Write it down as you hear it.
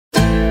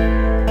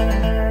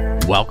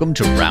Welcome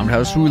to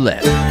Roundhouse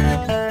Roulette,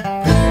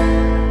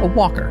 a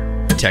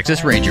Walker,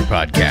 Texas Ranger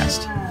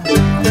podcast.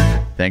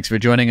 Thanks for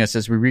joining us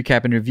as we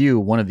recap and review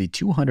one of the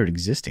 200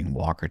 existing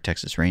Walker,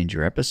 Texas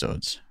Ranger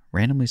episodes,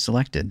 randomly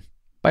selected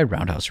by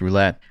Roundhouse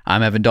Roulette.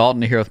 I'm Evan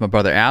Dalton, here with my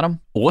brother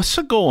Adam. What's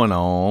going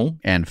on?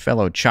 And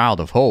fellow child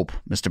of hope,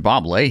 Mr.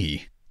 Bob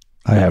Leahy.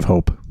 I have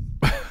hope.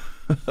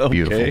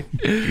 Beautiful.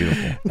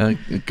 Beautiful.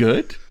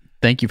 Good.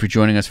 Thank you for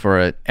joining us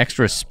for an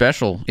extra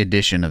special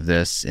edition of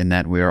this, in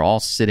that we are all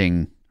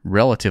sitting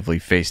relatively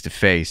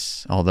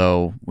face-to-face,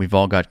 although we've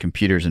all got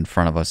computers in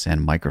front of us and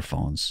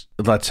microphones.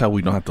 That's how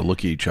we don't have to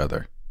look at each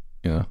other.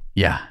 Yeah.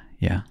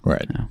 Yeah.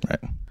 Right.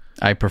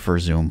 I prefer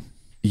Zoom.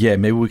 Yeah,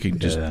 maybe we can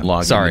just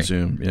log into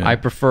Zoom. Yeah. I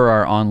prefer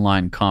our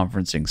online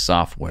conferencing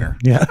software.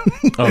 Yeah.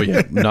 Oh,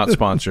 yeah. Not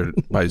sponsored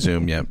by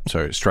Zoom. Yeah.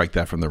 Sorry. Strike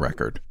that from the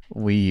record.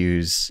 We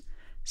use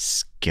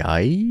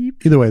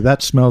Skype. Either way,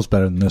 that smells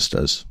better than this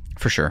does.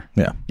 For sure.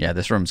 Yeah. Yeah,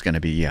 this room's going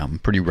to be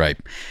pretty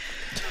ripe.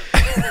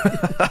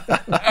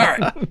 All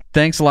right.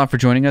 Thanks a lot for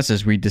joining us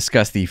as we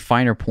discuss the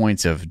finer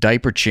points of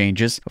diaper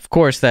changes. Of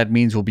course, that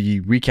means we'll be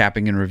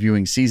recapping and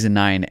reviewing Season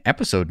 9,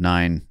 Episode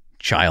 9,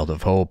 Child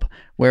of Hope,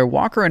 where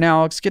Walker and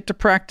Alex get to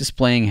practice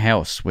playing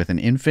house with an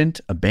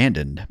infant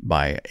abandoned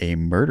by a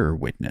murder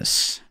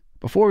witness.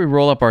 Before we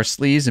roll up our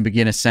sleeves and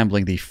begin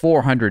assembling the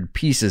 400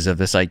 pieces of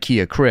this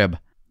IKEA crib,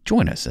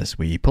 join us as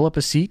we pull up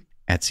a seat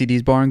at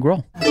CD's Bar and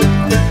Grill.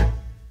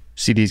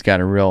 CD's got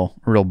a real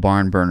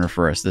barn burner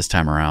for us this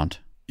time around.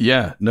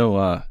 Yeah,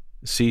 no,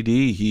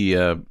 CD,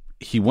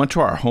 he went to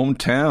our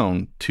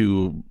hometown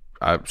to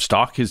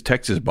stock his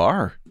Texas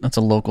bar. That's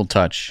a local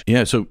touch.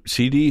 Yeah, so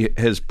CD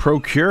has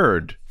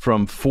procured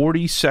from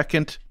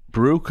 42nd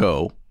Brew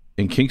Co.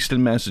 in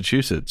Kingston,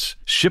 Massachusetts,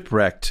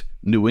 shipwrecked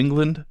New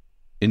England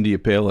India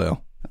Pale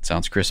Ale. That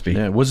sounds crispy.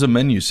 Yeah, what does the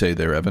menu say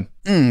there, Evan?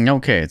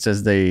 Okay, it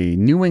says the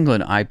New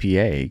England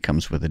IPA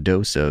comes with a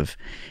dose of,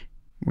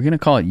 we're going to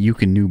call it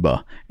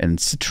Eukanuba and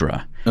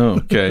Citra. Oh,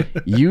 okay.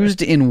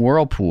 Used in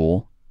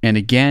Whirlpool and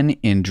again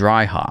in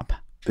dry hop.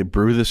 They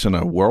brew this in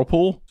a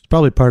whirlpool? It's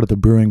probably part of the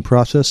brewing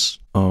process.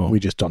 Oh. We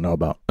just don't know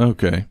about.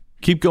 Okay.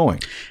 Keep going.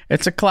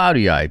 It's a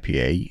cloudy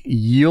IPA,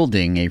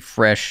 yielding a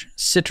fresh,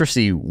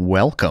 citrusy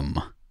welcome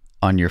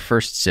on your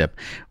first sip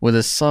with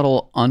a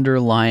subtle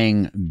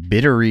underlying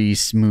bittery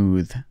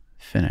smooth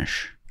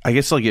finish. I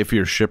guess like if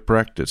you're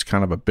shipwrecked, it's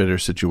kind of a bitter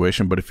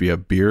situation, but if you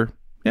have beer,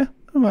 yeah,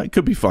 it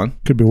could be fun.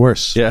 Could be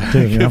worse. Yeah,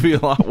 it could be a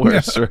lot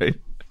worse, right?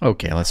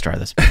 Okay, let's try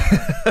this.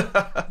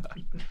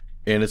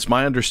 And it's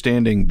my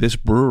understanding this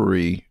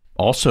brewery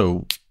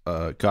also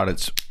got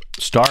its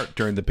start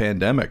during the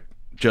pandemic,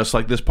 just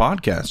like this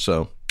podcast.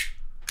 So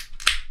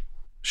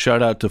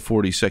shout out to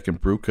 42nd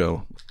Brew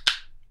Co.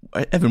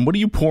 Evan, what are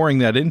you pouring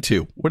that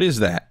into? What is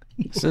that?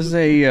 This is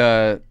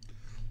a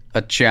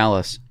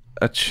chalice.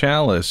 A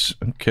chalice.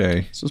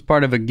 Okay. This was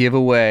part of a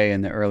giveaway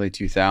in the early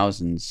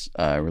 2000s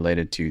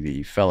related to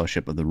the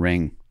Fellowship of the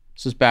Ring.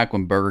 This was back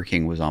when Burger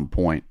King was on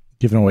point.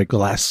 Giving away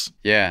glass.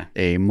 Yeah,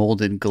 a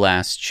molded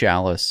glass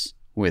chalice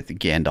with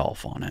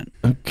Gandalf on it.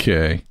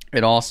 Okay.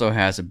 It also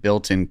has a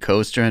built-in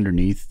coaster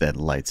underneath that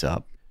lights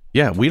up.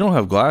 Yeah, we don't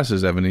have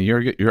glasses, Evan, and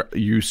you're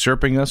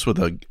usurping us with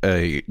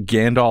a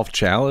Gandalf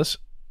chalice.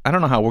 I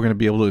don't know how we're going to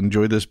be able to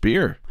enjoy this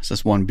beer. It's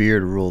just one beer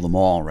to rule them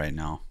all right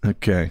now.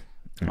 Okay.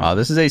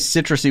 This is a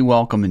citrusy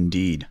welcome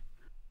indeed.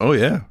 Oh,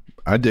 yeah.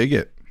 I dig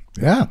it.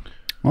 Yeah.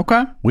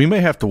 Okay. We may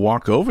have to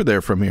walk over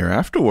there from here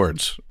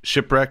afterwards.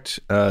 Shipwrecked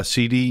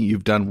CD,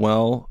 you've done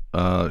well.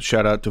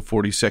 Shout out to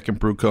 42nd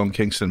Brew Co. in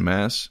Kingston,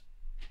 Mass.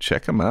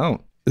 Check them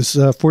out. This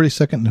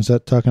 42nd, is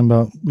that talking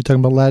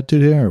about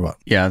latitude here or what?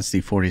 Yeah, it's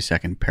the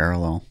 42nd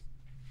parallel.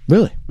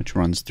 Really? Which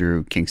runs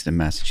through Kingston,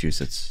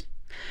 Massachusetts.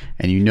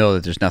 And you know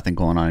that there's nothing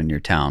going on in your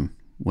town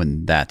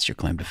when that's your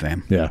claim to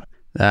fame. Yeah.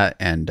 That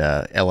and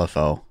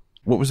LFO.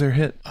 What was their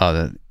hit?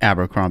 The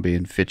Abercrombie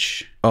and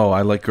Fitch. Oh,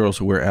 I like girls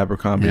who wear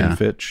Abercrombie and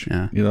Fitch.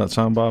 Yeah. You know that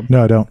song, Bob?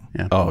 No, I don't.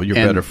 Yeah. Oh, you're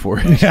better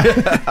for it.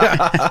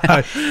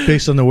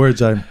 Based on the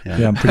words, I'm pretty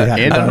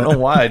happy And I about don't know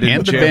why I didn't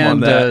and the jam on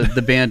band, that.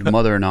 the band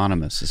Mother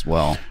Anonymous as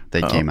well.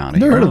 They came out.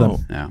 Never heard of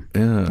them. Yeah.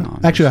 Yeah.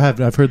 Actually,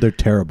 I've heard they're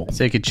terrible.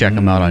 So you could check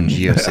them out on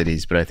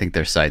GeoCities, but I think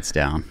their site's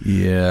down.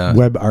 Yeah.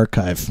 Web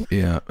archive.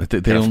 Yeah.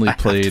 They only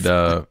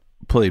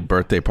played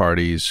birthday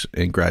parties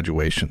and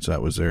graduations. That's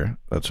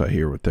what I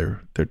hear what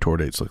their tour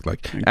dates look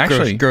like.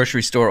 Actually,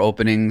 grocery store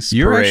openings.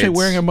 You're parades. actually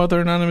wearing a Mother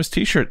Anonymous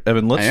t-shirt,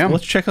 Evan.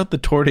 Let's check out the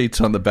tour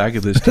dates on the back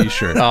of this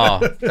t-shirt. Oh,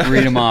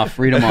 read them off.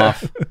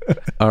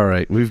 All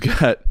right. We've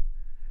got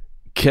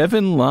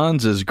Kevin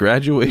Lanza's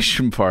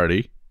graduation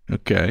party.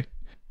 Okay.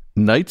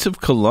 Knights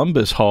of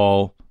Columbus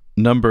Hall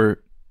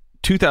number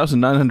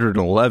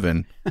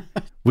 2911.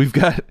 We've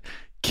got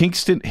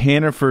Kingston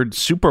Hannaford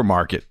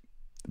Supermarket.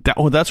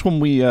 That's when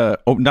we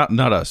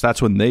not us.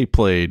 That's when they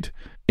played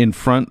in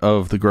front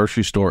of the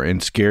grocery store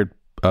and scared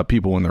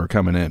people when they were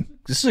coming in.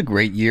 This is a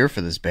great year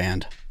for this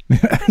band.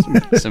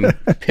 some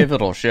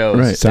pivotal shows.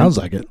 Right. Sounds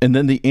like it. And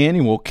then the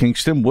annual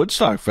Kingston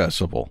Woodstock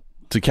Festival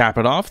to cap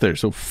it off there.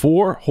 So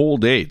 4 whole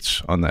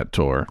dates on that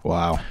tour.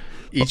 Wow.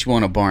 Each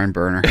one a barn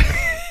burner.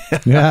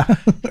 Yeah.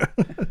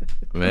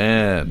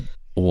 Man.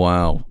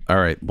 Wow. All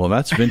right. Well,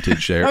 that's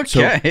vintage there.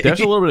 Okay. So there's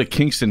a little bit of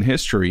Kingston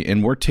history,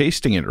 and we're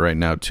tasting it right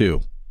now,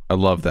 too. I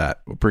love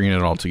that. We're bringing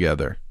it all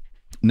together.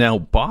 Now,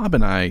 Bob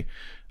and I,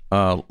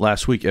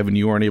 last week, Evan,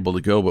 you weren't able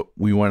to go, but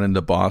we went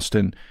into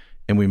Boston,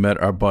 and we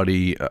met our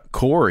buddy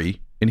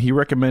Corey, and he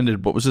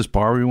recommended, what was this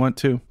bar we went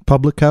to?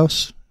 Public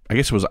house. I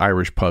guess it was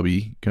Irish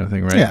pubby kind of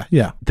thing, right? Yeah,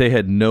 yeah. They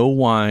had no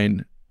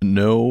wine,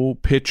 no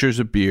pitchers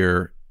of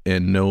beer,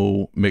 and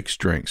no mixed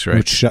drinks,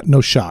 right?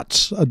 No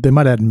shots. They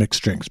might have had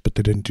mixed drinks, but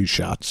they didn't do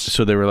shots.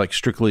 So they were like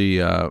strictly,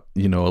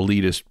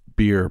 elitist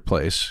beer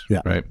place,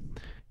 Yeah. right?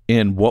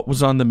 And what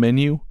was on the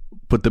menu?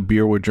 But the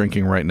beer we're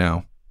drinking right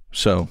now.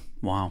 So,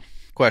 Wow.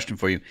 Question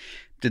for you.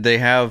 Did they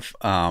have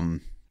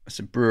it's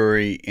a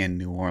brewery in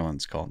New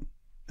Orleans called,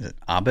 is it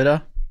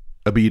Abita?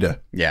 Abita.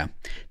 Yeah.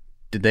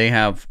 Did they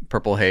have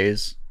Purple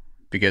Haze?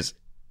 Because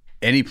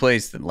any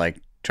place that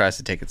like tries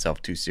to take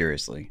itself too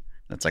seriously,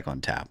 that's like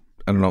on tap.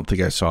 I don't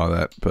think I saw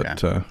that,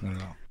 but Yeah.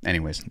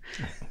 Anyways,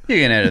 you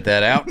can edit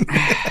that out.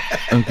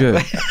 I'm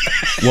good.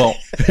 Well,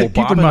 Keep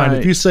Bob in and mind, I-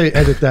 if you say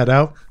edit that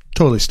out,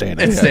 totally staying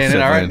in. It's staying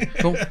in. All right.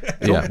 definitely.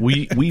 Cool. Yeah,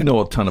 we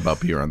know a ton about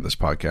beer on this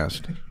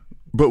podcast.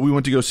 But we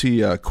went to go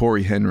see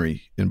Corey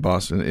Henry in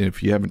Boston. And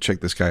if you haven't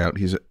checked this guy out,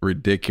 he's a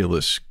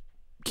ridiculous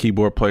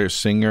keyboard player,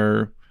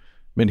 singer.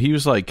 I mean, he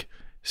was like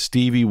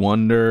Stevie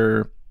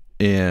Wonder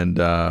and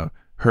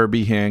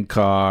Herbie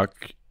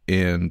Hancock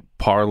and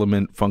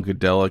Parliament,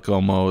 Funkadelic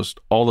almost.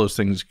 All those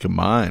things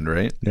combined,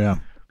 right? Yeah.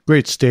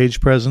 Great stage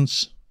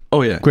presence.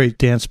 Oh, yeah. Great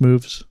dance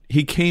moves.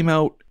 He came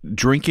out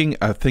drinking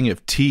a thing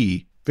of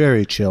tea.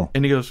 Very chill.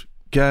 And he goes,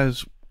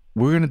 guys,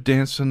 we're going to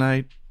dance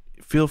tonight.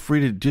 Feel free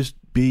to just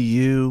be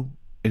you.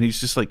 And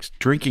he's just like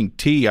drinking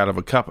tea out of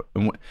a cup.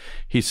 And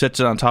he sets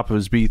it on top of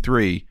his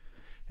B3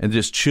 and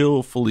just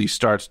chillfully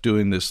starts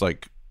doing this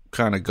like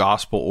kind of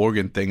gospel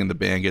organ thing. And the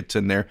band gets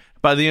in there.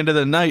 By the end of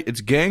the night,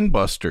 it's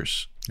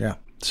gangbusters. Yeah.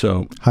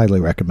 So, Highly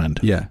recommend.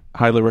 yeah,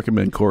 highly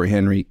recommend Corey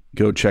Henry.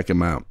 Go check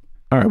him out.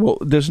 All right. Well,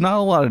 there's not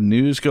a lot of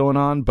news going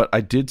on, but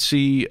I did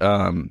see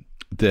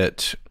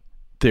that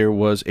there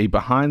was a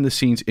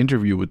behind-the-scenes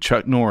interview with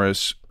Chuck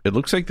Norris. It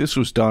looks like this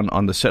was done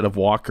on the set of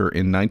Walker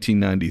in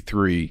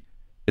 1993.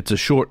 It's a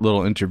short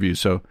little interview,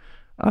 so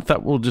I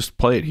thought we'll just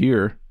play it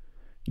here,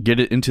 get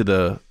it into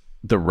the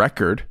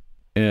record,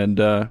 and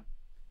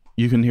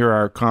you can hear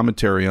our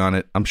commentary on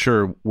it. I'm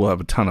sure we'll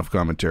have a ton of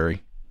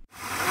commentary.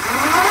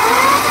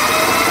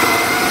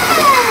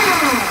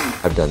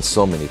 I've done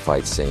so many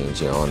fight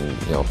scenes, and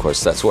of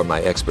course that's where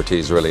my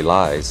expertise really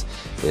lies,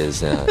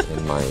 is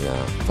in my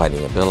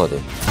fighting ability.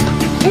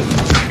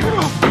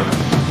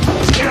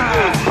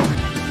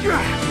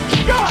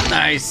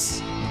 Nice.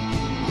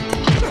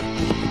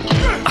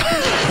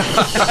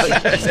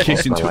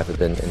 Most of my life I've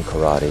been in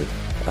karate,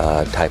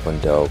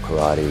 taekwondo,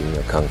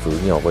 karate, kung fu,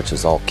 which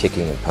is all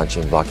kicking and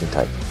punching, blocking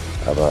type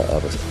of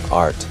a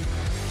art.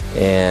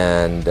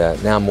 And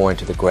now I'm more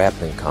into the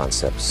grappling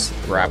concepts.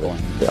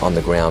 Grappling. The on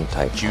the ground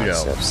type Judo.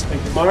 concepts.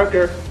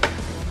 Marker.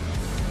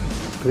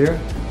 Clear.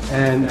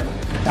 And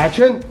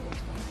action.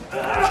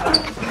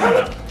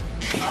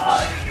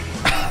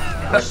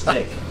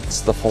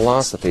 It's the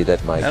philosophy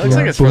that my That looks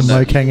like it's Boom from the,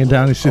 mic hanging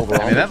down. He's just,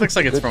 overall, I mean, that looks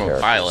like it's good from a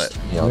characters. pilot.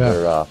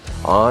 They're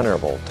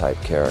honorable type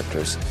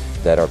characters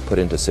that are put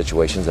into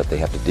situations that they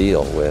have to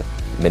deal with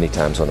many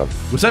times on a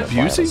Was that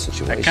violent Busey?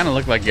 situation. That kind of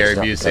looked like Gary It's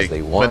not because Busey,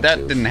 they but want that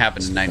to, didn't happen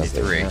it's in because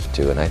they 93. have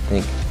to, and I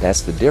think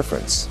that's the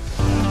difference.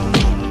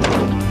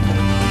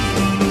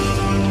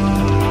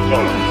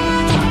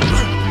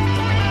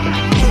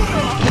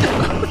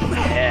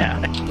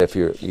 If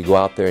you go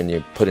out there and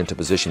you're put into a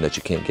position that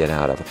you can't get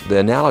out of. The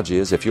analogy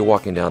is if you're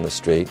walking down the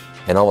street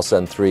and all of a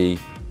sudden 3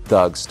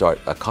 thugs start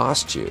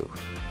accost you,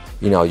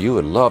 you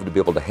would love to be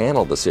able to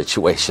handle the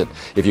situation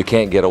if you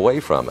can't get away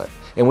from it.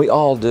 And we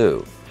all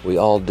do. We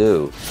all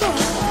do.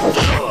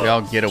 We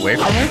all get away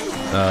from it?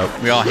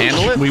 We all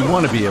handle it? We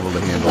want to be able to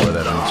handle it.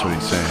 That's what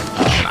he's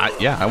saying.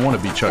 And I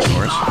want to be Chuck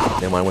Norris.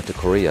 Then when I went to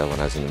Korea when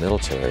I was in the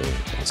military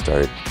and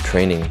started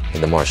training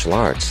in the martial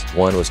arts,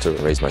 one was to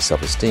raise my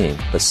self-esteem,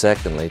 but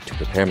secondly, to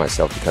prepare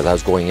myself because I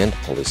was going into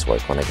police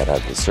work when I got out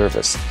of the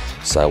service.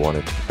 So I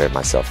wanted to prepare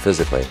myself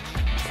physically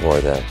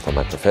for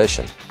my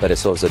profession. But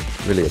it was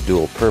really a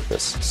dual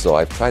purpose. So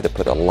I've tried to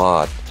put a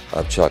lot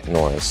of Chuck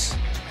Norris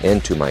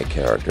into my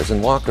characters,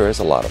 and Walker is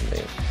a lot of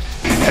me.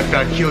 After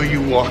I kill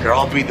you, Walker,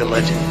 I'll be the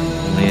legend.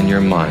 Only in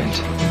your mind.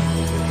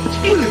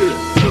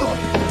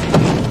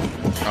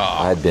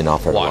 I'd been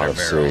offered a lot of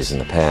series in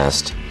the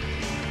past,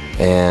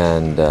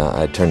 and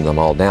I turned them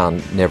all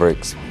down, never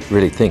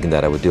really thinking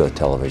that I would do a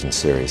television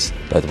series.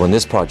 But when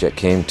this project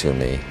came to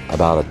me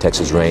about a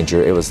Texas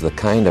Ranger, it was the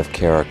kind of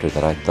character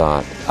that I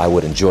thought I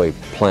would enjoy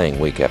playing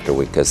week after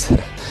week, because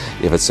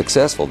if it's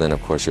successful, then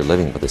of course you're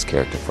living with this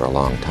character for a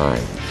long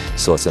time.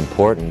 So it's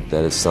important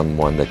that it's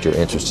someone that you're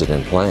interested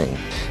in playing.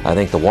 I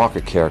think the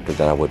Walker character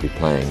that I would be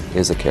playing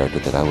is a character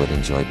that I would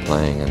enjoy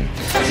playing. And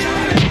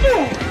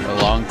A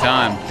long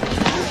time.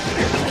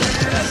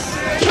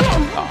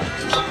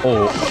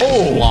 Oh,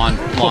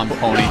 blonde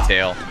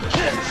ponytail.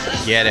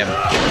 Get him.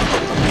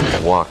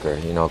 Walker.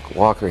 You know,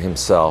 Walker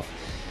himself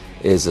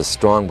is a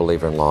strong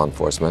believer in law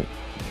enforcement.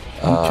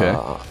 Okay.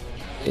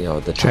 You know,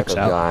 the type of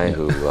guy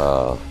who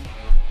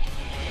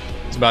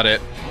That's about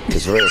it.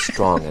 is very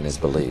strong in his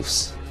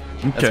beliefs.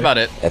 That's about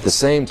it. At the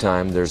same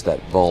time, there's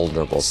that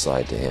vulnerable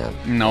side to him.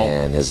 No.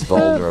 And his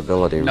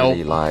vulnerability Nope.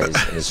 really lies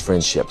in his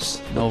friendships.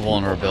 No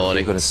vulnerability.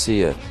 You're going to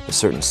see a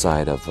certain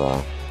side of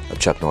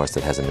Chuck Norris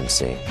that hasn't been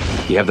seen.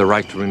 You have the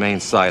right to remain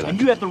silent.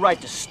 And you have the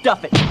right to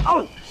stuff it.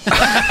 Oh!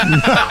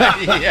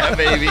 Yeah,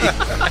 baby.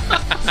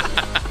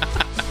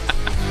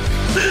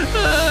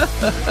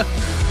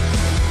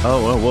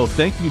 Oh, well,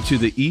 thank you to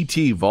the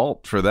ET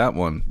Vault for that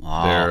one.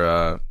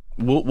 Wow.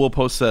 We'll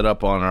post that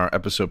up on our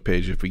episode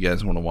page if you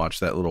guys want to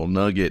watch that little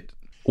nugget.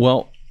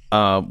 Well,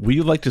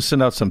 we'd like to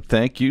send out some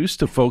thank yous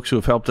to folks who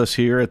have helped us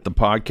here at the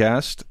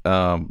podcast.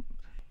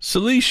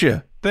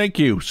 Celicia, thank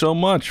you so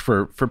much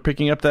for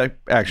picking up that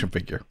action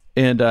figure.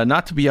 And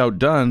not to be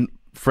outdone,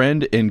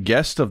 friend and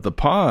guest of the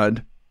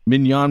pod,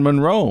 Mignon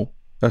Monroe,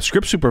 a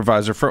script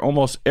supervisor for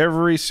almost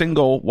every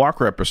single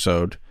Walker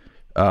episode,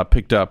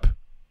 picked up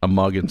a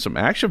mug and some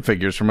action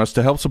figures from us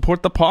to help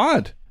support the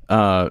pod.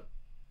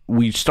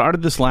 We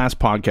started this last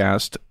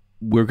podcast.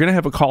 We're going to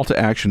have a call to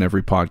action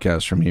every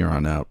podcast from here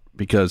on out,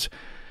 because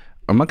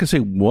I'm not going to say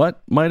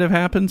what might have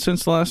happened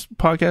since the last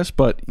podcast,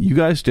 but you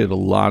guys did a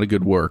lot of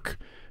good work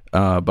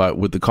but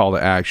with the call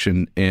to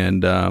action.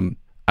 And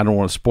I don't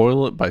want to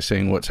spoil it by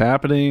saying what's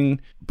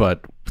happening,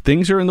 but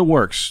things are in the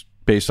works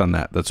based on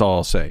that. That's all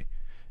I'll say.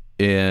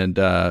 And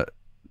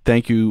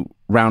thank you,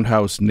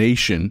 Roundhouse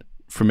Nation,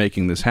 for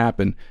making this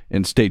happen.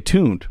 And stay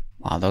tuned.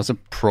 Wow, that was a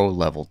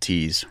pro-level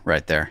tease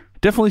right there.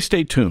 Definitely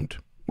stay tuned,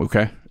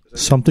 okay?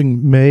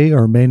 Something may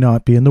or may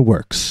not be in the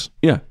works.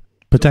 Yeah.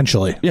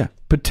 Potentially. Yeah,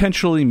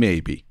 potentially,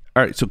 maybe.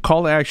 All right, so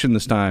call to action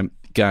this time,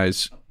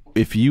 guys.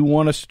 If you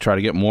want us to try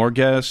to get more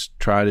guests,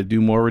 try to do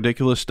more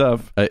ridiculous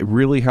stuff, it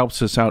really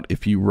helps us out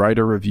if you write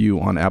a review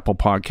on Apple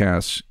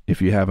Podcasts,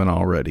 if you haven't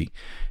already.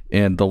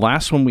 And the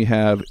last one we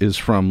have is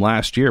from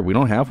last year. We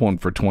don't have one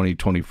for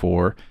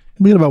 2024.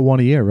 We get about one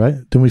a year, right?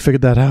 Didn't we figure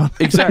that out?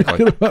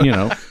 Exactly. You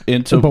know,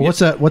 and so, but what's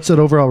that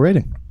overall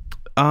rating?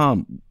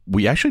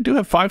 We actually do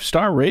have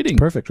 5-star rating.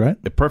 Perfect, right?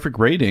 A perfect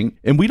rating.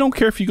 And we don't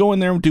care if you go in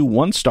there and do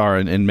 1 star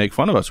and make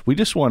fun of us. We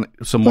just want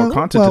some more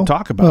content to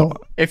talk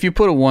about. If you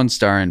put a 1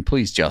 star in,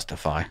 please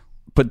justify.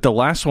 But the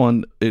last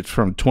one, it's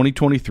from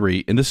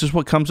 2023, and this is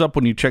what comes up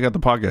when you check out the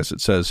podcast.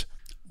 It says,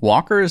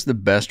 Walker is the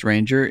best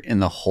ranger in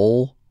the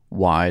whole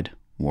wide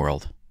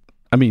world.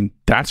 I mean,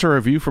 that's a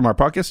review from our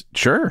podcast?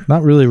 Sure.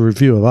 Not really a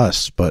review of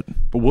us, but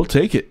we'll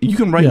take it. You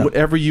can write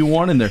whatever you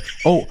want in there.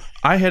 Oh,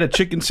 I had a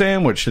chicken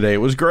sandwich today. It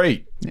was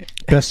great.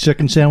 Best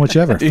chicken sandwich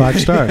ever. 5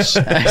 stars.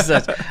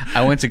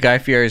 I went to Guy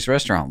Fieri's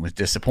restaurant, was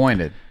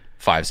disappointed.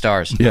 5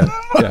 stars. Yeah.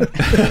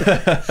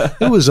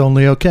 It was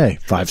only okay.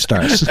 5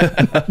 stars.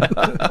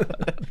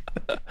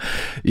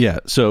 Yeah.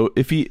 So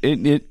if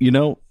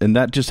and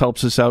that just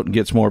helps us out and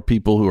gets more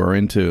people who are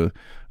into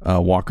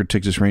Walker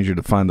Texas Ranger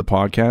to find the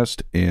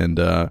podcast. And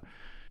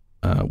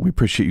we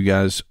appreciate you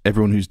guys,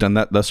 everyone who's done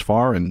that thus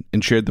far and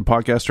shared the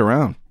podcast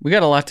around. We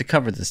got a lot to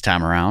cover this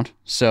time around.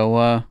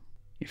 So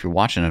if you're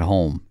watching at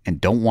home and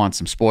don't want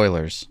some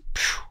spoilers,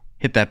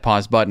 hit that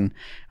pause button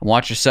and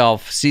watch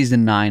yourself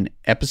Season 9,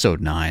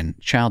 Episode 9,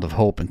 Child of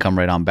Hope, and come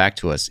right on back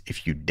to us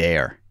if you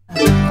dare.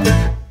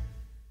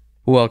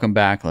 Welcome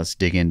back. Let's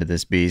dig into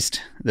this beast.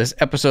 This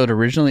episode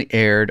originally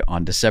aired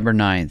on December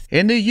 9th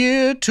in the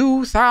year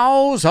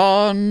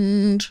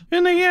 2000.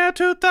 In the year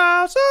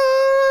 2000!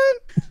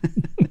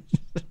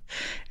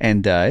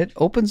 And it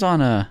opens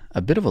on a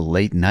bit of a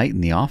late night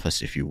in the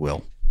office, if you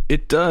will.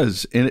 It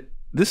does. And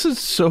this is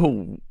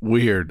so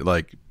weird.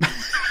 Like,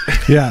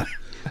 yeah.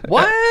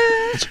 What?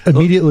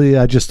 Immediately,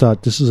 I just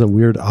thought this is a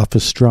weird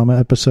office drama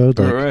episode.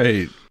 Like,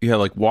 right. Yeah,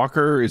 like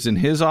Walker is in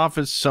his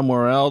office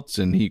somewhere else,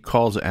 and he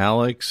calls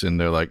Alex, and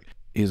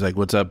he's like,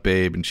 "What's up,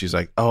 babe?" And she's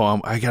like, "Oh,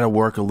 I got to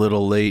work a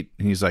little late."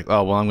 And he's like,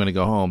 "Oh, well, I'm going to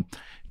go home."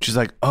 She's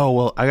like, "Oh,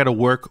 well, I got to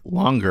work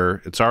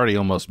longer. It's already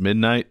almost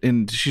midnight."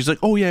 And she's like,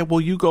 "Oh, yeah,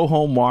 well, you go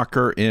home,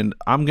 Walker, and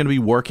I'm going to be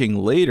working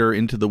later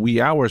into the wee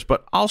hours,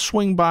 but I'll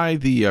swing by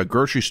the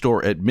grocery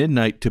store at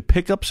midnight to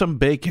pick up some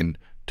bacon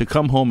to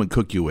come home and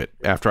cook you it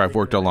after I've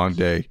worked a long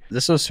day."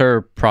 This was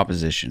her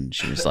proposition.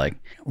 She was like,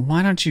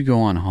 "Why don't you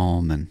go on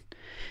home and,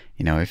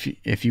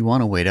 if you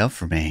want to wait up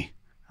for me,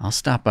 I'll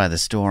stop by the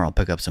store. I'll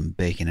pick up some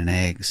bacon and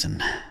eggs,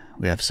 and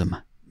we have some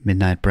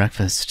midnight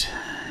breakfast.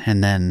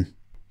 And then,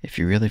 if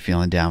you're really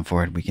feeling down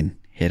for it, we can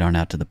head on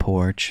out to the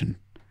porch and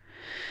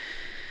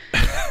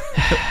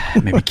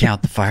maybe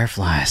count the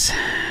fireflies."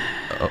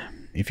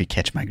 If you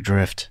catch my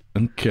drift.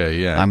 Okay,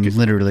 yeah. I'm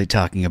literally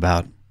talking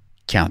about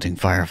counting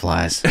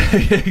fireflies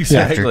exactly,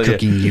 after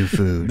cooking you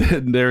food.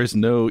 There's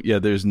no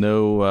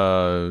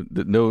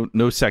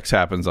sex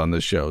happens on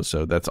this show,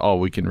 so that's all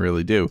we can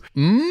really do.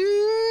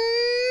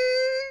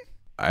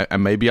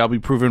 Maybe I'll be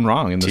proven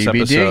wrong in this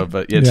TBD. episode,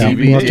 but TBD.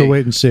 We'll have to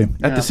wait and see.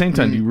 At the same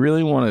time, do you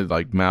really want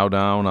to mow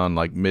down on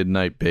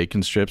midnight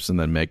bacon strips and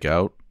then make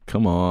out?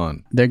 Come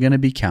on. They're going to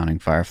be counting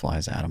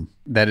fireflies, Adam.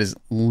 That is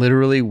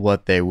literally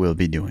what they will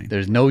be doing.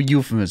 There's no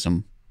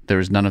euphemism.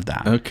 There's none of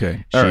that.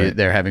 Okay. All right.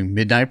 They're having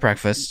midnight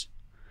breakfast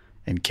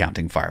and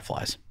counting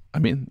fireflies. I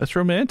mean, that's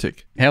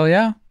romantic. Hell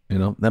yeah. You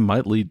know, that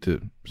might lead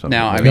to something.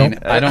 Now, I like mean,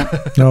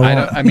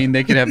 that. I mean,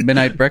 they could have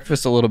midnight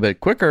breakfast a little bit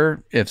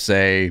quicker if,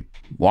 say,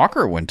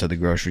 Walker went to the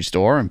grocery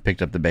store and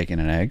picked up the bacon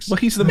and eggs. Well,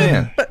 he's the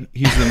man.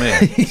 He's the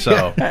man.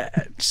 So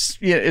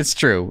Yeah, it's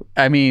true.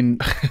 I mean,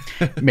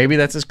 maybe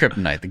that's his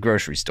kryptonite, the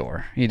grocery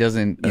store. He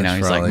doesn't, he's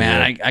like, probably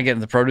man, I get in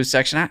the produce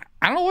section.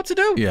 I don't know what to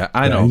do. yeah,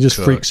 I know. He just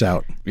cook. freaks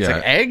out. It's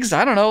like eggs.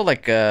 I don't know.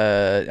 Like,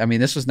 I mean,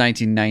 this was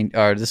 1990,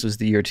 or this was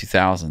the year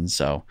 2000.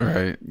 So,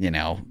 Right.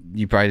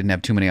 You probably didn't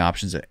have too many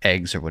options of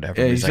eggs or whatever.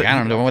 Yeah, He's like, I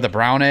don't know, with the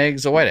brown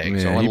eggs or white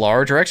eggs, Yeah, or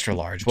large or extra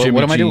large. What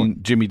am I doing?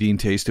 Jimmy Dean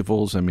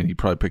Tastifuls. I mean, he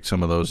probably picked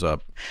some of those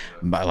up.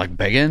 Like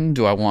bacon?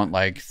 Do I want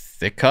like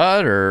thick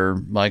cut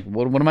or like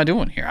what am I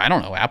doing here? I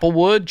don't know.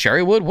 Applewood,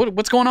 cherrywood.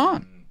 What's going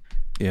on?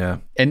 Yeah.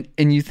 And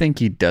you think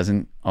he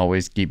doesn't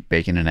always keep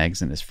bacon and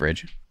eggs in his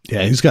fridge?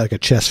 Yeah, he's got like a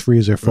chest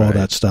freezer for all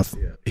that stuff.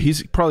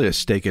 He's probably a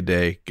steak a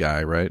day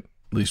guy, right?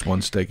 At least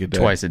one steak a day.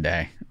 Twice a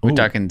day. We're Ooh.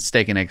 talking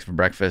steak and eggs for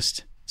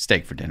breakfast,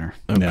 steak for dinner,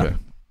 Okay. Yeah.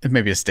 and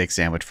maybe a steak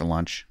sandwich for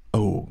lunch.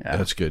 Oh,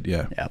 that's good.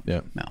 Yeah.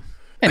 Yeah. No.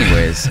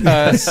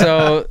 Anyways,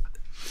 so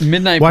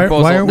midnight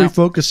proposal. Why aren't we Now-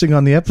 focusing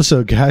on the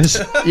episode, guys?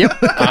 Yep.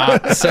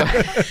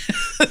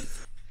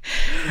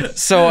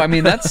 So I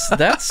mean that's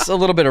a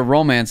little bit of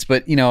romance,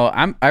 but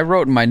I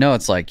wrote in my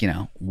notes like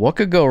what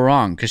could go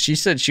wrong, because she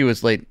said she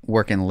was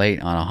working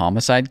late on a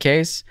homicide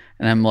case,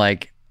 and I'm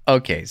like,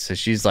 okay, so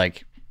she's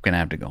like gonna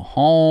have to go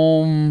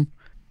home.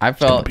 I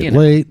felt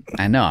late.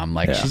 I know. I'm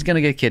like, she's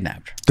gonna get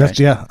kidnapped.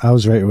 That's I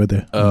was right with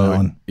you. on that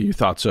one. You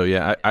thought so?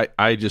 Yeah.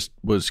 I just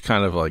was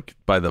kind of like,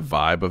 by the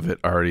vibe of it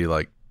already,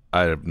 like,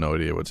 I have no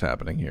idea what's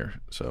happening here.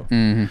 So,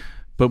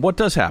 But what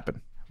does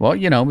happen? Well,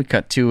 we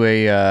cut to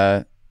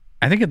a.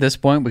 I think at this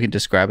point we can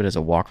describe it as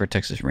a Walker,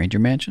 Texas Ranger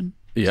mansion.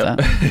 Is Yep.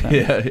 that-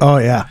 Yeah. Oh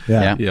yeah.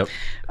 Yep.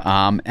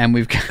 And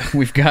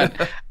we've got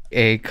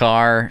a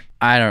car.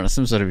 I don't know,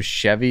 some sort of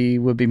Chevy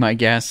would be my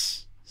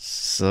guess.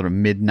 Sort of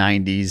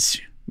mid-90s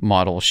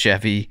model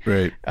Chevy,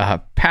 Right.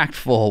 packed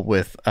full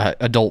with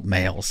adult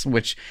males,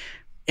 which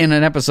in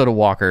an episode of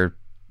Walker,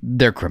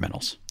 they're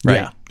criminals,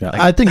 right? Yeah.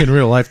 I think in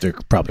real life they're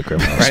probably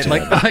criminals. Right, too.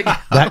 like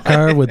that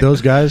car with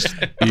those guys.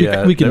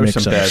 Yeah. we can there were mix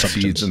some some bad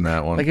assumptions. seeds in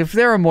that one. like if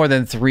there are more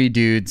than 3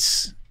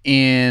 dudes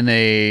in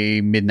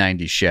a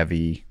mid-90s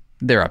Chevy,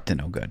 they're up to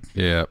no good.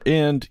 Yeah.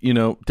 And,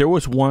 there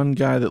was one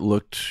guy that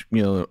looked,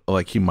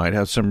 like he might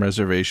have some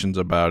reservations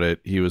about it.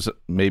 He was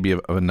maybe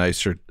of a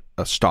nicer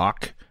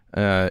stock.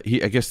 I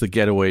guess the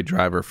getaway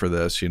driver for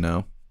this,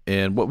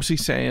 And what was he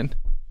saying?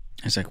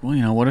 It's like,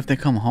 well, what if they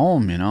come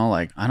home,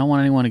 like, I don't want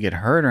anyone to get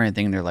hurt or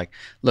anything. And they're like,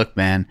 look,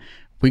 man,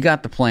 we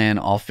got the plan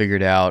all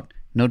figured out.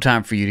 No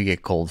time for you to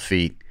get cold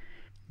feet.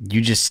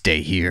 You just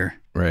stay here.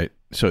 Right.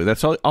 So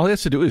that's all he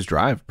has to do is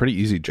drive. Pretty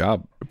easy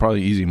job.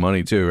 Probably easy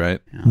money too,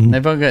 right?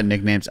 They've all got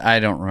nicknames. I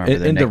don't remember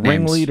their And the nicknames.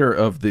 ringleader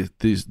of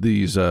these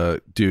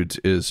dudes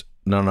is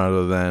none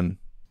other than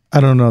I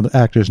don't know the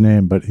actor's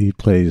name, but he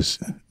plays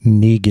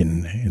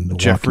Negan in The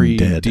Jeffrey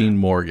Walking Dead. Dean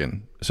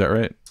Morgan. Is that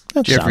right?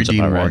 That Jeffrey sounds Dean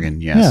about right.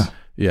 Morgan, yes.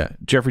 Yeah.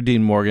 Jeffrey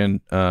Dean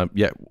Morgan.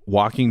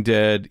 Walking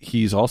Dead.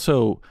 He's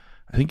also,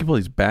 I think he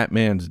plays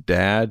Batman's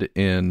dad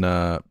in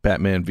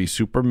Batman v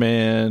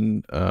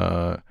Superman.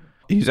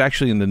 He's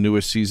actually in the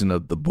newest season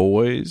of The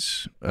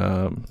Boys.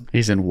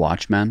 He's in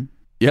Watchmen.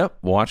 Yep.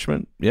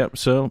 Watchmen. Yep.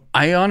 So,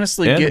 I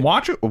honestly and get...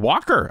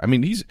 Walker. I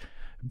mean, he's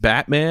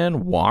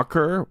Batman,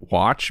 Walker,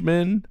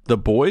 Watchmen, The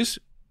Boys.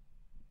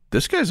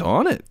 This guy's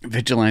on it.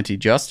 Vigilante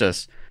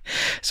justice.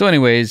 So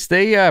anyways,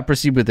 they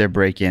proceed with their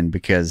break-in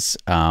because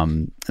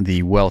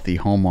the wealthy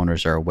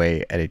homeowners are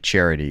away at a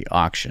charity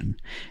auction,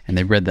 and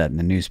they read that in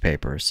the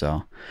newspaper.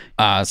 So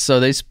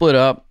they split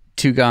up.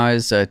 2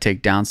 guys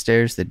take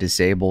downstairs. They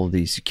disable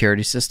the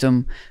security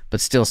system,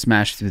 but still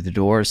smash through the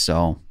doors.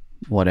 So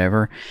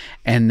whatever.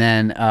 And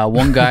then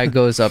one guy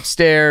goes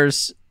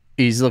upstairs.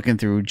 He's looking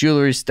through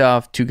jewelry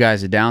stuff. 2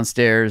 guys are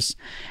downstairs.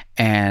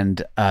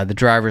 And the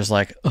driver's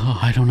like, oh,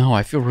 I don't know.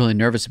 I feel really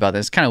nervous about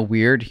this. It's kind of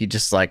weird. He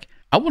just like,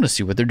 I want to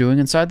see what they're doing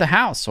inside the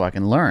house so I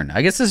can learn.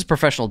 I guess this is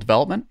professional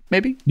development,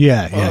 maybe?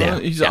 Yeah.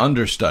 He's an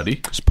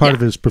understudy. It's part of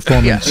his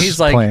performance He's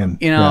like, plan.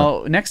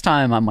 next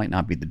time I might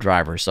not be the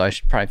driver, so I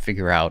should probably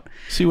figure out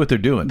See what they're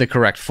doing. the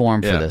correct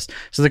form for Yeah. this.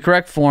 So the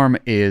correct form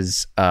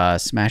is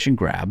smash and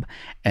grab.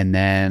 And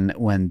then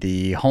when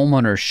the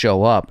homeowners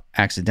show up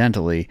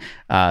accidentally,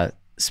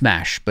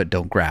 smash, but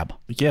don't grab.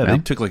 Yeah, they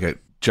took like a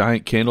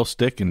giant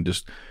candlestick and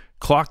just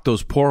clocked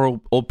those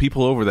poor old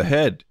people over the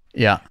head.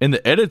 Yeah. And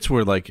the edits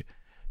were like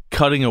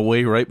cutting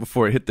away right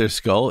before it hit their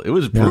skull. It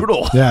was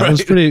brutal. Yeah, it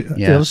was right? pretty.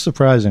 Yeah. It was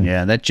surprising.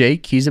 Yeah, that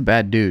Jake, he's a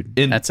bad dude.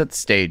 And That's at the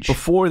stage.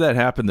 Before that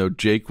happened, though,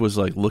 Jake was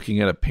like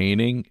looking at a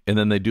painting, and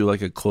then they do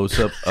like a close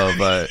up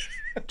of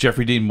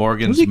Jeffrey Dean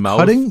Morgan's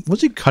mouth. Was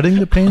he cutting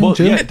the painting Well,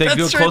 too? yeah, they do a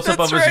That's right, close up of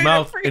that's his right, I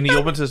mouth, forgot. and he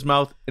opens his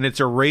mouth, and it's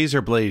a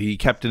razor blade he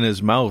kept in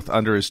his mouth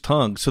under his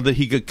tongue, so that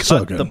he could So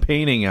cut good. the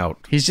painting out.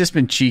 He's just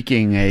been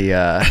cheeking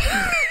a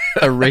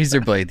a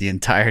razor blade the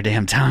entire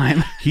damn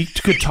time. He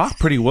could talk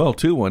pretty well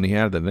too when he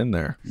had it in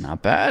there.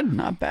 Not bad,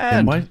 not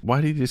bad. And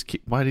why did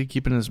he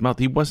keep it in his mouth?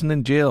 He wasn't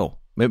in jail.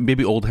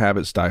 Maybe old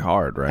habits die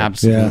hard, right?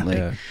 Absolutely.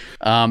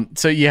 Yeah.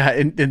 So yeah,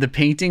 in the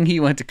painting he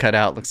went to cut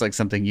out looks like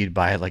something you'd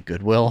buy at like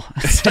Goodwill.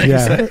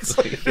 Yeah.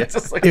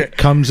 It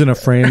comes in a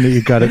frame that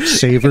you got at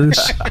Savers.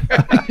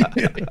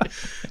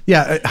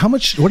 Yeah. How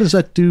much? What does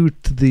that do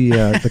to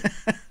the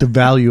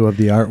value of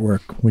the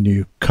artwork when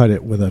you cut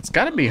it with a? It's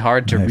got to be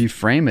hard to knife.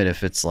 reframe it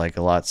if it's like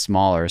a lot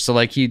smaller. So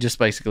like he just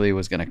basically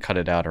was going to cut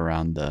it out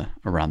around the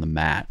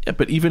mat. Yeah,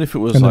 but even if it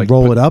was And then like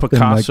roll it up and,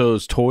 like-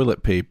 Picasso's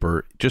toilet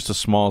paper, just a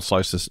small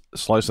slice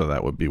of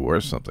that would be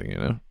worth something, you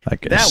know? I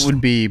guess. That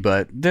would be,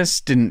 but this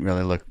didn't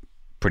really look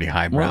pretty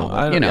highbrow. Well,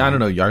 I don't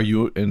know. Are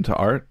you into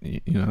art? You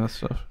know that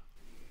stuff?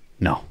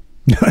 No.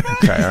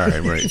 Okay,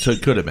 all right. So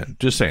it could have been.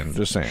 Just saying.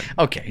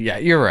 Okay, yeah,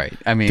 you're right.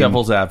 I mean,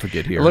 Devil's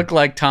advocate here. it looked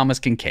like Thomas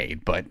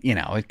Kincaid, but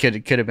it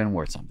could have been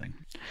worth something.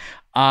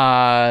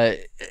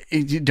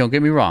 Don't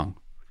get me wrong.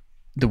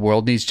 The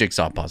world needs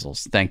jigsaw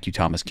puzzles. Thank you,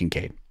 Thomas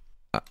Kincaid.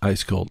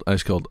 Ice cold.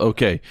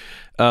 Okay.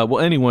 Well,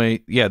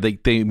 anyway, yeah,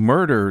 they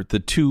murder the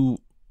two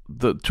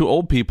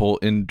old people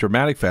in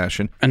dramatic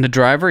fashion, And the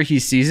driver, he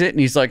sees it and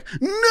he's like,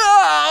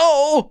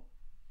 "No!"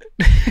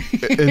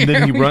 and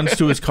then he runs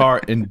to his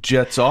car and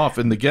jets off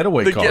in the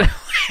getaway car.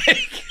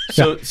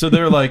 So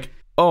they're like,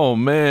 "Oh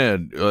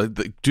man,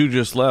 the dude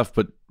just left,"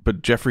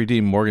 but Jeffrey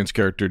Dean Morgan's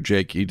character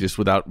Jake, he just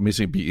without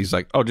missing a beat, he's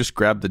like, "Oh, just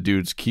grab the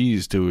dude's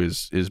keys to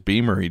his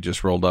Beamer he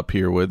just rolled up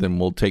here with, and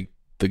we'll take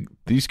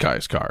these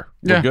guys' car.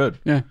 We're good."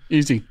 Yeah,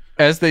 easy.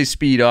 As they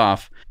speed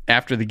off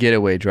after the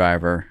getaway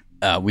driver,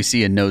 we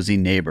see a nosy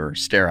neighbor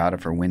stare out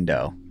of her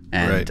window,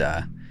 and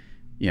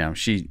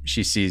she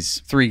sees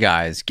three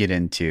guys get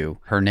into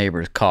her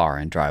neighbor's car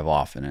and drive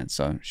off in it.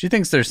 So she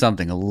thinks there's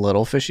something a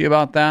little fishy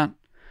about that,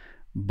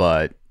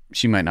 but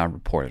she might not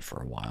report it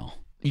for a while.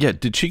 Yeah,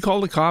 did she call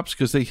the cops?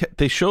 Because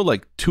they show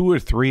like 2 or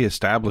 3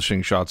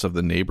 establishing shots of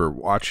the neighbor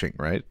watching,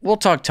 right? We'll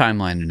talk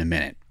timeline in a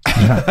minute.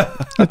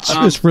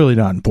 It's really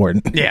not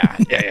important. Yeah.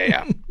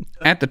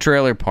 At the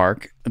trailer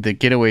park, the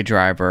getaway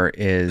driver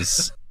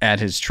is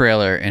at his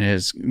trailer, and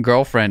his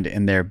girlfriend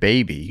and their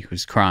baby,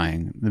 who's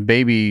crying. The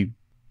baby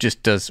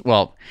just does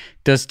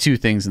 2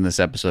 things in this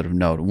episode of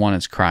note. One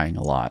is crying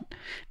a lot,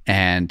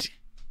 and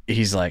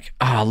he's like,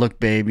 "Oh, look,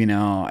 babe,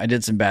 I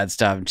did some bad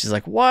stuff." And she's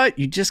like, "What?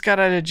 You just got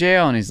out of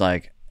jail?" And he's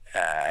like,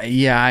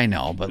 "Yeah, I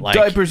know, but like,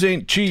 diapers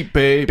ain't cheap,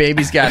 babe.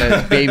 Baby's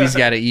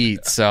gotta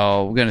eat,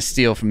 so we're gonna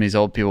steal from these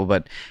old people.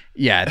 But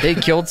yeah, they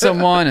killed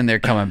someone and they're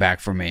coming back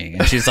for me."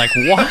 And she's like,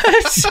 "What?"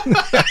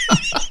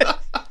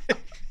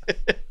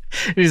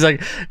 He's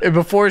like,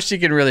 before she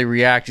can really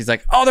react, he's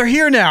like, "Oh, they're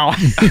here now."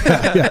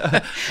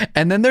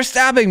 And then they're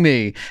stabbing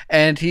me.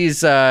 And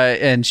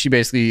and she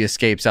basically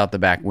escapes out the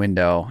back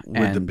window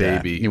with the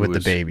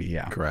baby.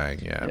 Yeah, crying.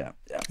 Yeah.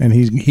 And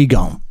he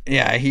gone.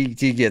 Yeah, he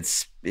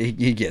gets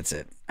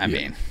it. I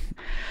mean,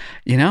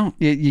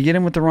 you get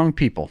in with the wrong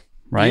people,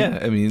 right? Yeah,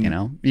 I mean,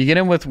 you get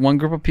in with one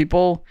group of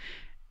people,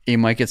 you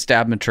might get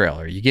stabbed in a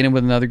trailer. You get in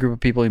with another group of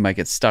people, you might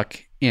get stuck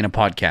in a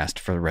podcast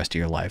for the rest of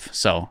your life.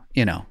 So,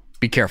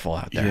 be careful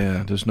out there.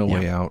 Yeah, there's no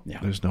way out. Yeah.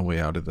 There's no way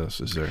out of this,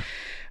 is there?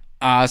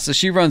 So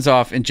she runs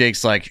off, and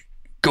Jake's like,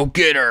 "Go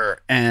get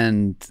her."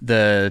 And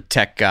the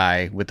tech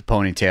guy with the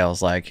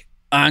ponytail's like,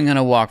 "I'm going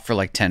to walk for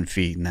like 10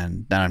 feet, and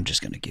then I'm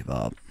just going to give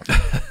up."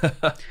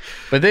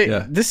 But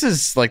this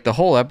is like the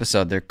whole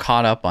episode. They're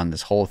caught up on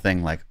this whole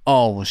thing. Like,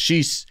 "Oh, well,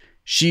 she's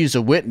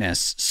a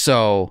witness,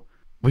 so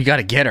we got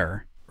to get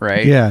her."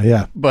 Right.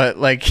 Yeah. But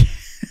like,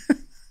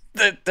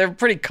 they're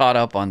pretty caught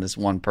up on this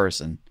one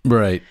person.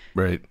 Right.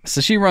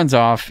 So she runs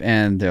off,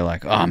 and they're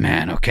like, "Oh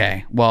man,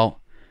 okay. Well,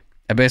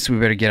 I guess we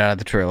better get out of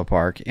the trailer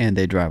park." And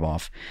they drive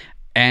off.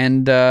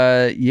 And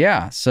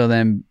so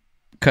then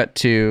cut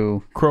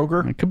to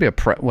Kroger. It could be a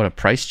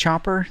price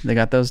chopper. They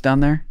got those down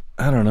there.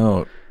 I don't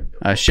know.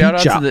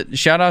 Shout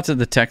out to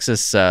the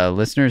Texas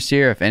listeners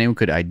here. If anyone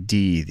could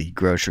ID the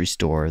grocery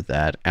store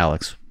that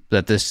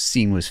this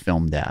scene was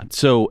filmed at.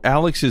 So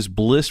Alex is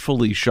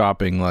blissfully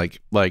shopping like,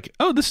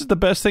 "Oh, this is the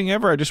best thing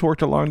ever. I just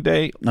worked a long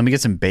day. Let me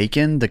get some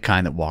bacon, the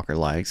kind that Walker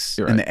likes,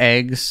 You're and right. the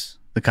eggs,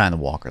 the kind that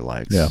Walker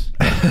likes." Yeah.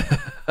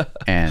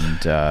 And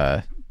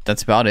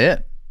that's about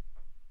it.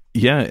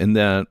 Yeah,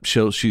 and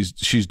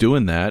she's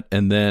doing that,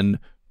 and then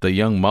the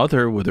young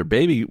mother with her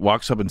baby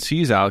walks up and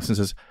sees Alex and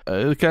says,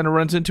 it kind of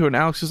runs into her, and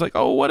Alex is like,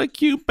 "Oh, what a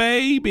cute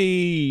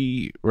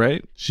baby,"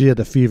 right? She had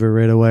the fever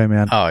right away,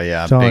 man. Oh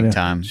yeah, Telling big you.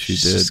 time. She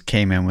She just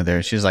came in with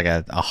her. She's like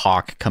a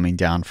hawk coming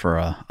down for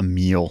a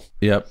meal.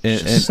 Yep,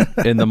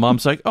 and the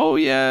mom's like, "Oh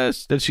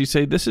yes." Did she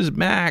say, "This is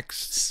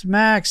Max"?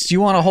 Max, do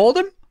you want to hold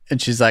him?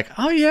 And she's like,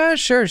 "Oh yeah,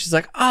 sure." She's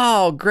like,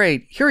 "Oh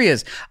great, here he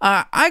is.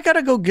 I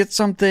gotta go get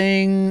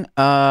something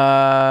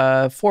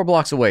 4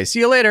 blocks away. See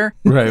you later."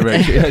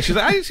 Right. Yeah, she's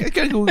like, "I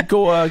gotta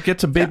go get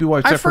some baby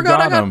wipes. I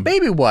forgot I got them."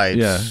 baby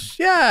wipes.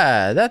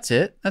 Yeah, that's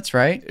it. That's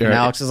right. And Right.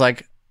 Alex is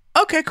like,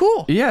 "Okay,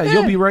 cool. Yeah,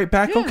 you'll be right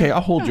back. Yeah, Okay, I'll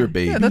hold your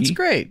baby. Yeah, that's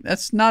great.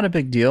 That's not a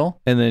big deal."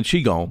 And then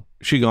she gone,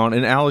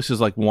 and Alex is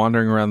like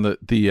wandering around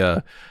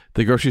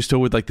the grocery store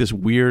with like this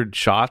weird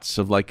shots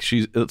of like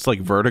it's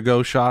like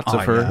vertigo shots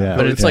of her. Yeah.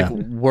 But it's like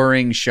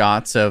whirring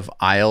shots of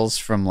aisles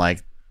from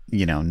like,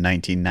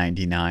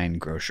 1999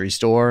 grocery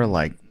store.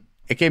 Like,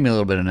 it gave me a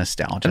little bit of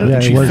nostalgia. Yeah,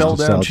 she it was fell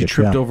down. She nostalgic,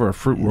 tripped yeah. over a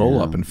fruit roll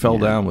up and fell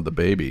down with the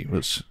baby. It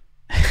was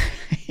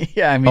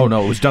Yeah, I mean, oh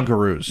no, it was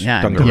Dunkaroos.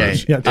 yeah,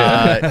 Dunkaroos.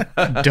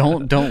 yeah.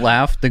 Don't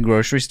laugh. The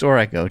grocery store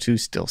I go to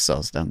still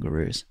sells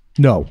Dunkaroos.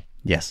 No.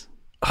 Yes.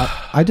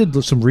 I did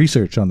some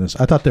research on this.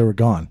 I thought they were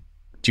gone.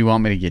 Do you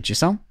want me to get you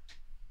some?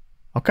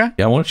 Okay.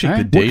 Yeah, I want to check the All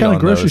right. date What kind on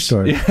of grocery those.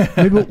 store?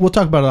 Maybe we'll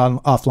talk about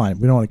it offline.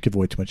 We don't want to give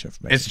away too much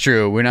information. It's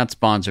true. We're not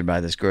sponsored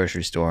by this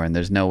grocery store, and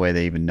there's no way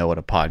they even know what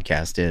a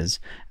podcast is.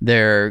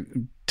 Their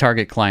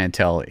target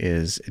clientele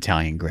is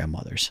Italian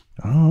grandmothers.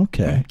 Oh,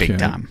 okay. Big Okay.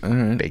 time. All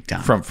right. Big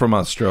time. From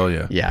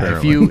Australia. yeah.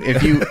 apparently.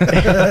 If you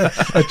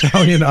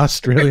Italian,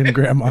 Australian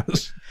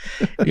grandmas.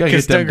 you gotta get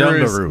because them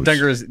Dunkaroos.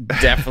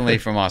 Dunkaroos definitely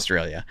from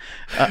Australia.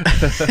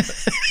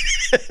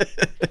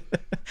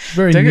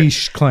 Very Dungar-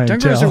 niche clientele.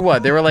 Dunkaroos are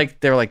what? They were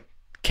like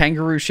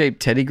kangaroo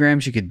shaped Teddy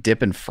Grahams you could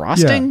dip in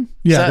frosting.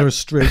 Yeah, there were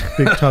straight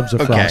big tubs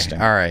of Okay.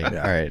 frosting. All right. All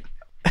right.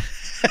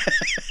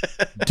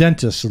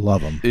 Dentists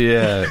love them.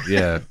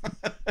 Yeah.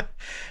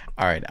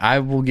 All right. I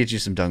will get you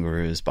some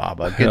Dunkaroos,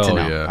 Baba. Good to Hell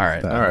know. yeah. All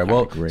right. All right.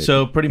 Well, great.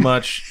 so pretty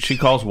much she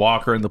calls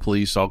Walker and the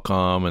police all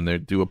come and they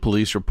do a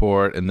police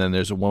report. And then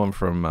there's a woman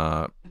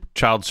from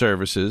Child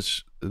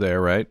Services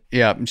there, right?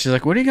 Yeah. And she's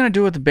like, what are you going to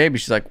do with the baby?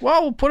 She's like,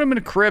 well, we'll put him in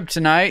a crib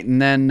tonight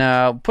and then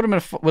put him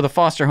with a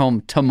foster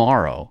home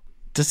tomorrow.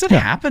 Does it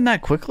happen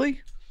that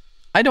quickly?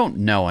 I don't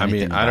know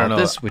anything about I don't know.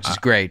 this, which is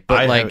great.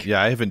 But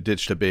I haven't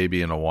ditched a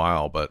baby in a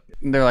while, but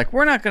they're like,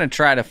 we're not going to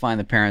try to find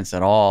the parents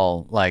at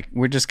all. Like,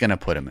 we're just going to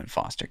put him in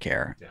foster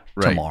care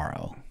Right.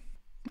 tomorrow.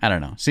 I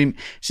don't know. Seemed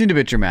a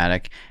bit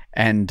dramatic.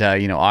 And,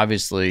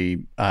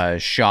 obviously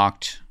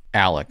shocked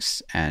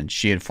Alex. And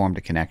she had formed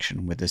a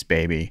connection with this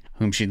baby,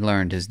 whom she'd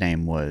learned his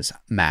name was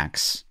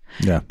Max.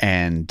 Yeah.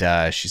 And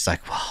she's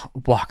like, well,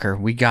 Walker,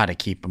 we got to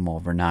keep him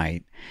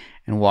overnight.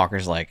 And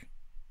Walker's like,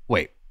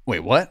 wait,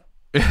 what?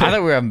 I thought we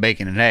were having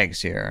bacon and eggs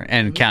here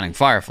and counting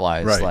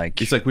fireflies. right. Like,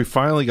 He's like, we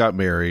finally got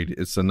married.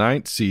 It's the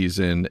 9th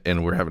season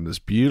and we're having this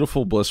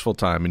beautiful, blissful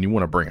time. And you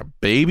want to bring a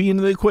baby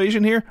into the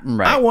equation here?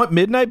 Right. I want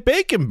midnight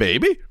bacon,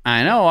 baby.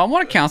 I know. I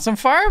want to count some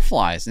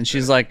fireflies. And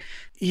she's like,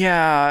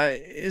 yeah,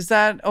 is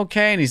that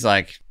okay? And he's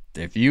like,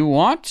 if you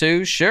want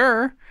to,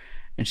 sure.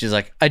 And she's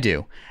like, I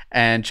do.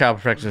 And Child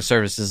Protective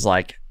Services is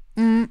like,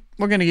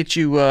 we're going to get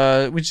you,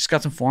 we just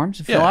got some forms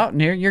to fill out and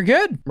here, you're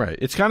good. Right.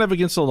 It's kind of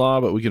against the law,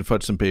 but we can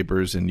fudge some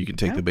papers and you can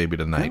take the baby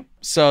tonight.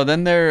 So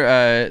then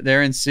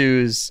there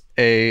ensues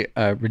a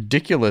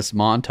ridiculous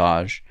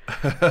montage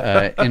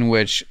in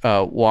which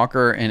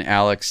Walker and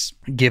Alex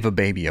give a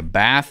baby a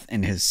bath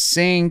in his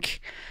sink.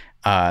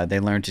 They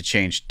learn to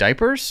change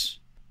diapers.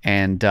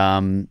 And,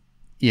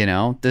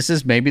 this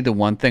is maybe the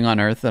one thing on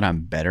earth that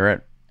I'm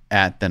better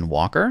at than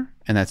Walker,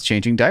 and that's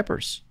changing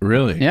diapers.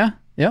 Really? Yeah.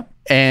 Yep.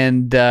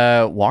 And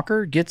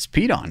Walker gets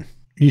peed on.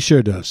 He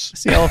sure does.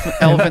 It's the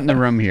elephant in the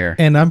room here.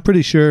 And I'm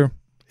pretty sure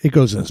it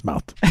goes in his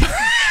mouth.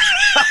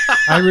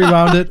 I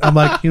rewound it. I'm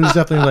like, he was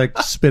definitely like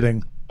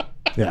spitting.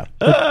 Yeah.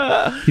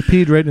 But he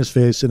peed right in his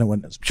face and it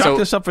went in his mouth. Chalk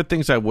this up for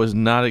things I was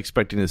not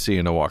expecting to see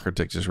in a Walker,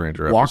 Texas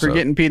Ranger episode. Walker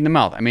getting peed in the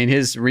mouth. I mean,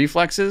 his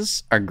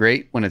reflexes are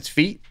great when it's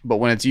feet, but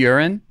when it's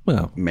urine,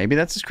 Well, maybe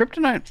that's his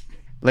kryptonite.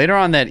 Later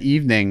on that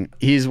evening,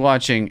 he's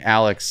watching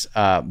Alex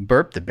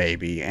burp the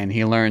baby, and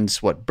he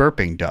learns what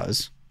burping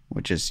does,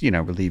 which is,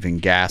 relieving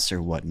gas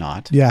or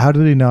whatnot. Yeah. How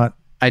did he not?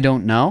 I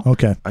don't know.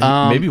 Okay.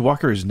 maybe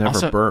Walker has never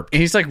Also, burped.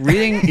 He's like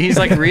reading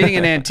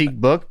an antique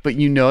book, but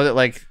that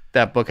like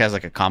that book has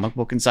like a comic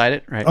book inside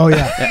it, right? Oh,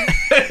 yeah.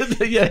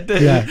 Yeah,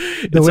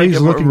 The way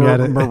he's looking at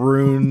it.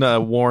 maroon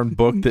worn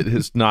book that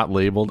is not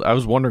labeled. I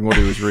was wondering what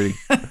he was reading.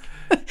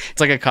 It's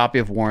like a copy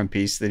of War and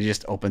Peace that he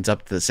just opens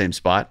up to the same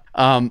spot.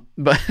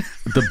 But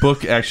The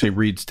book actually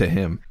reads to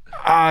him.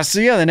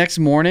 the next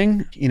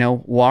morning,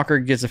 Walker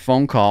gets a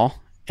phone call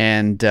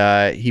and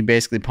he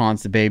basically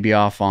pawns the baby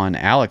off on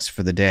Alex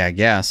for the day, I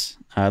guess.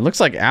 It looks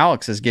like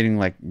Alex is getting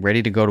like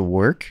ready to go to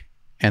work.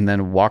 And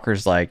then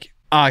Walker's like,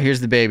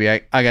 here's the baby.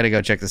 I got to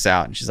go check this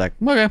out. And she's like,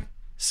 okay.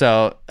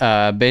 So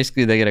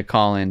basically they get a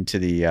call into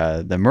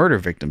the murder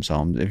victims'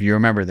 home. If you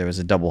remember, there was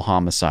a double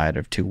homicide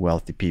of two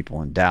wealthy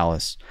people in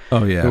Dallas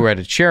Oh, yeah. who were at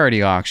a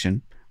charity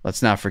auction.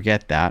 Let's not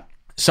forget that.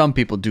 Some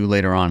people do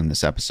later on in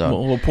this episode.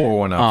 We'll pour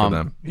one out for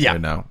them yeah.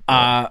 right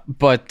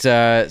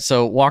now.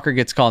 So Walker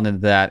gets called into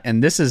that.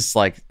 And this is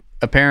like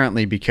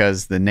apparently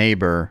because the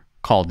neighbor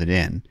called it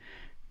in.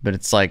 But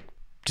it's like,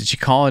 did she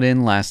call it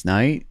in last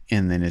night?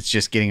 And then it's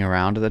just getting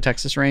around to the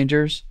Texas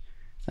Rangers?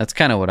 That's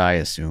kind of what I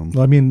assume.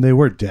 Well, I mean, they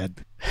were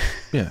dead.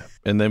 Yeah.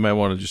 And they might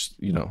want to just,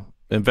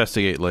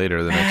 investigate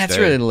later the next It's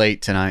day. really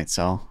late tonight,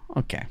 so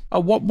okay.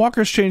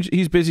 Walker's changed.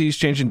 He's busy. He's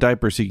changing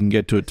diapers. He can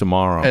get to it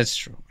tomorrow. It's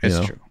true. It's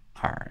true.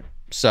 All right.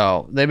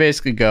 So they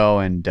basically go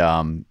and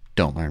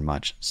don't learn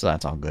much, so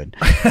that's all good.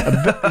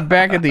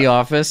 Back at the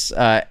office,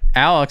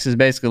 Alex is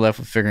basically left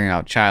with figuring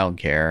out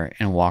childcare,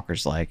 and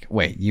Walker's like,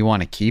 wait, you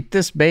want to keep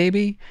this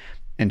baby?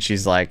 And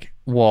she's like,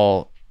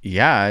 well,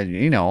 yeah,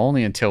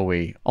 only until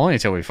we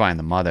find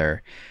the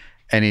mother.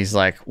 And he's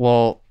like,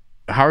 well,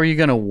 how are you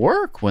going to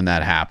work when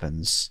that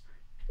happens?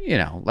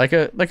 Like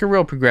a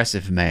real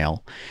progressive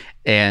male.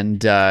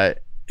 And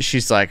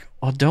she's like,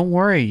 well, don't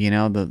worry.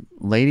 The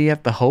lady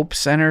at the Hope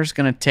Center is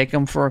going to take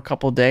him for a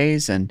couple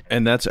days. And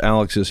that's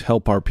Alex's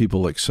Help Our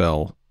People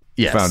Excel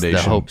Foundation.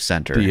 The Hope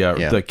Center.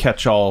 The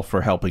catch-all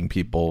for helping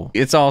people.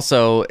 It's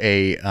also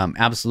a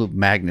absolute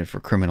magnet for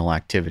criminal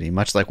activity,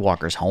 much like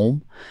Walker's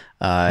home.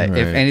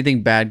 If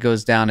anything bad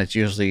goes down, it's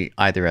usually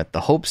either at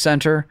the Hope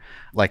Center,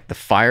 like the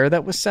fire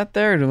that was set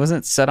there. It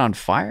wasn't set on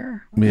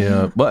fire.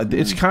 Yeah, but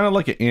it's kind of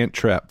like an ant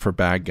trap for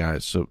bad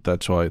guys. So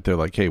that's why they're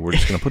like, hey, we're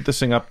just going to put this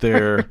thing up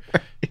there,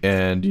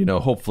 and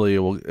hopefully it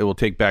will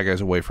take bad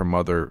guys away from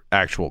other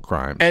actual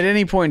crimes. At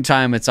any point in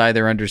time, it's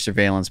either under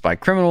surveillance by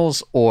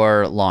criminals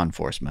or law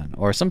enforcement,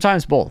 or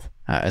sometimes both.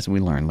 As we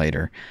learn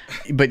later.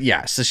 But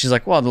yeah, so she's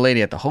like, well, the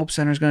lady at the Hope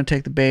Center is going to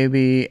take the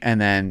baby. And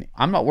then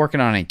I'm not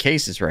working on any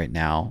cases right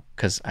now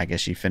because I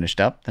guess she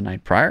finished up the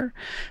night prior.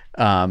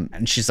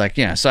 And she's like,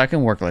 so I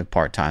can work like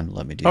part-time.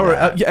 Let me do that.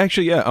 Right.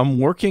 Actually, I'm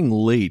working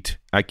late.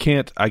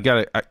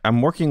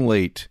 I'm working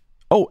late.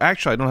 Oh,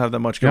 actually, I don't have that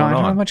much going on. I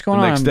don't have much going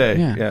on. Next day.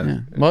 Yeah.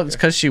 Well, it's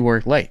because she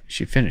worked late.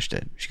 She finished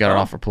it. She got it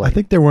off her plate. I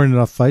think there weren't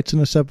enough fights in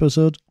this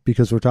episode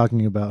because we're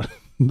talking about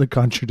the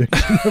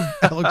contradiction of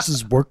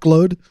Alex's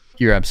workload.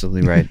 You're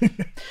absolutely right.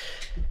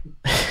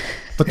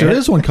 But there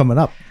is one coming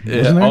up,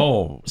 isn't there?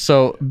 Oh.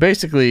 So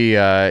basically,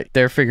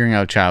 they're figuring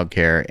out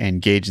childcare,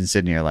 and Gage and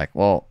Sydney are like,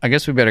 well, I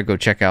guess we better go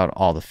check out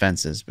all the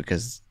fences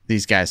because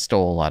these guys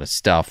stole a lot of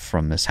stuff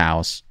from this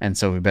house. And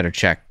so we better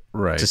check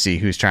to see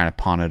who's trying to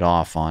pawn it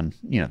off on,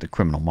 the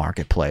criminal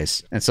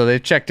marketplace. And so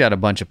they've checked out a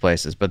bunch of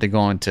places, but they're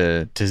going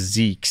to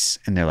Zeke's,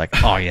 and they're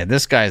like, oh yeah,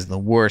 this guy's the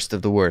worst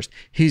of the worst.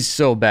 He's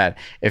so bad.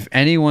 If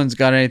anyone's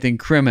got anything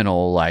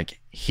criminal, like,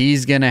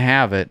 he's going to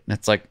have it. And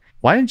it's like,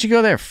 why didn't you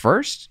go there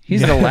first?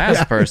 He's the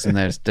last person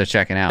they're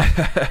checking out.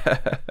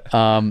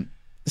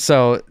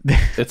 So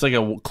it's like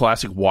a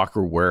classic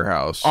Walker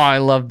warehouse. Oh, I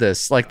love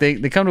this. Like they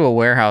come to a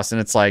warehouse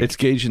and it's like, it's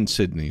Gage and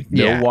Sydney.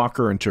 No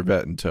Walker and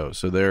Trevette in tow.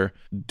 So they're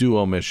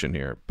duo mission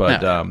here.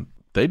 But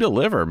they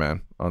deliver,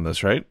 man, on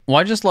this, right? Well,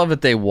 I just love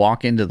that they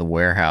walk into the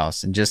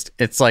warehouse and just,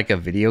 it's like a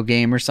video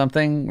game or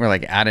something where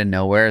like out of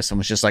nowhere,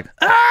 someone's just like,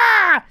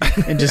 ah,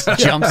 and just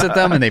jumps at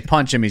them and they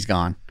punch him. He's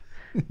gone.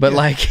 But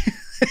like,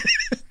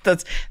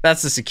 that's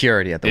the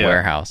security at the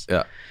warehouse.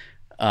 Yeah.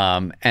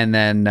 And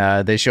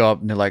then they show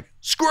up and they're like,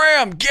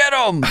 scram, get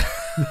him.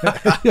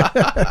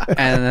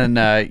 And then,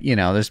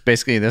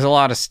 there's a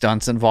lot of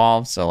stunts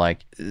involved. So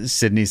like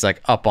Sydney's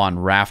like up on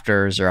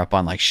rafters or up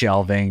on like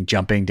shelving,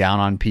 jumping down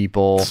on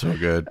people. So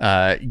good.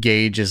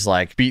 Gage is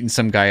like beating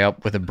some guy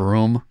up with a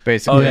broom,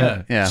 basically.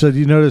 Oh, yeah. So do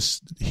you notice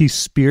he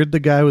speared the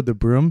guy with the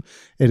broom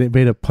and it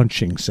made a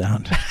punching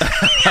sound?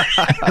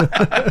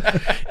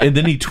 And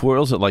then he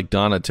twirls it like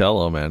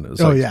Donatello, man. It's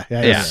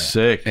yeah.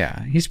 Sick.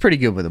 Yeah, he's pretty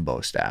good with a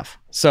bow staff.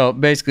 So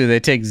basically they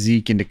take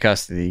Zeke into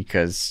custody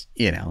because,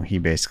 he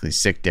basically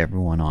sicked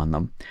everyone on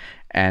them.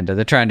 And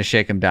they're trying to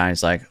shake him down.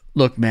 He's like,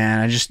 look, man,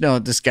 I just know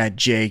this guy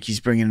Jake,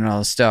 he's bringing in all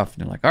this stuff.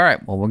 And they're like, all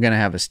right, well, we're going to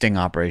have a sting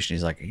operation.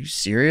 He's like, are you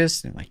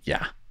serious? And they're like,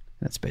 yeah,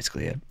 that's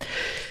basically it.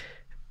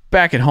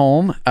 Back at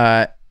home,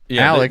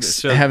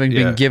 Alex, having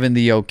been given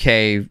the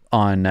okay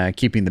on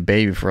keeping the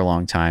baby for a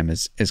long time,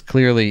 is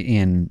clearly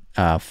in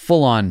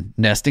full-on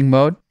nesting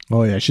mode.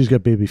 Oh, yeah, she's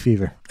got baby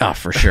fever. Oh,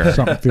 for sure.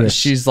 Something fierce.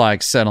 She's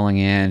like settling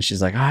in.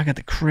 She's like, I got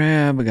the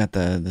crib, I got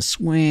the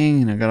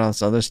swing, and I got all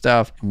this other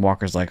stuff. And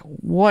Walker's like,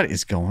 what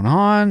is going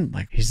on?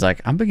 Like, he's like,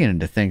 I'm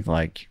beginning to think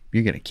like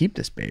you're going to keep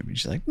this baby. And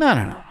she's like,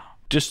 no.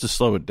 Just to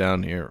slow it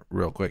down here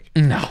real quick.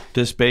 No.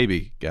 This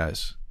baby,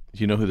 guys, do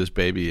you know who this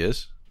baby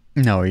is?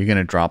 No, are you going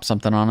to drop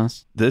something on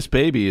us? This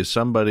baby is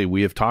somebody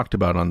we have talked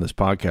about on this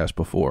podcast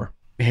before.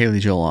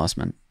 Haley Joel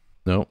Osment.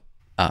 No.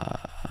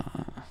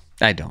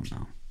 I don't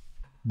know.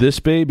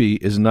 This baby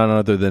is none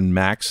other than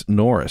Max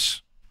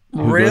Norris,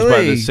 who really goes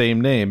by the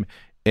same name,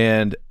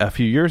 and a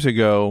few years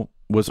ago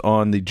was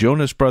on the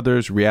Jonas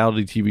Brothers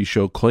reality TV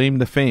show Claim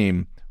to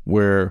Fame,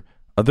 where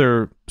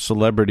other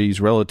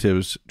celebrities'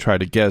 relatives try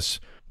to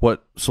guess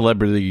what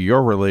celebrity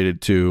you're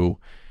related to,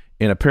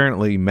 and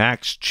apparently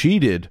Max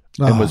cheated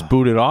and was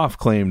booted off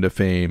Claim to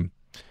Fame,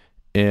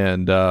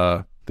 and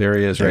there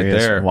he is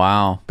there.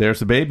 Wow. There's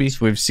the baby.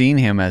 So we've seen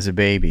him as a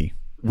baby.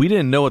 We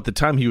didn't know at the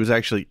time he was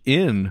actually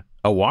in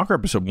a Walker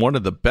episode, one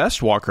of the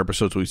best Walker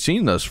episodes we've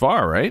seen thus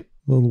far, right?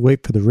 We'll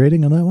wait for the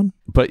rating on that one.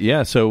 But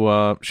yeah,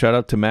 so shout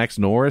out to Max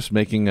Norris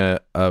making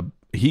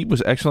he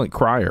was excellent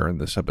crier in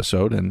this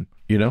episode, and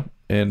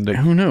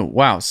who knew?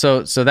 Wow.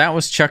 So that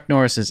was Chuck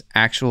Norris's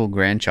actual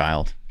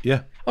grandchild.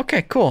 Yeah.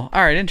 Okay, cool.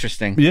 All right,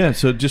 interesting. Yeah,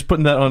 so just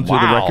putting that onto the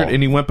record,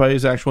 and he went by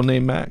his actual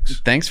name, Max.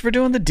 Thanks for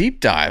doing the deep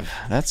dive.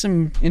 That's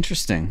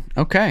interesting.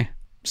 Okay.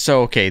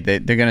 So, they're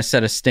going to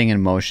set a sting in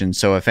motion.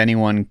 So if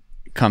anyone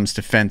comes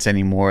to fence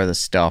any more of the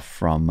stuff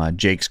from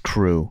Jake's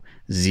crew,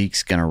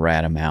 Zeke's going to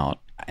rat him out.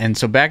 And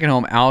so back at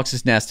home, Alex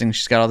is nesting.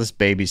 She's got all this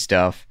baby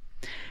stuff.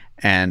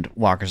 And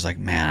Walker's like,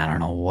 man, I don't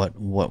know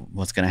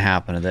what's going to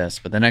happen to this.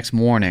 But the next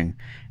morning,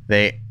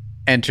 They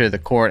enter the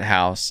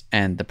courthouse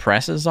and the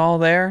press is all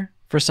there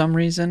for some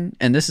reason.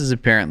 And this is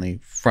apparently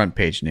front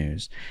page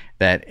news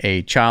that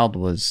a child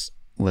was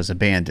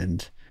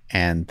abandoned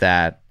and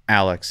that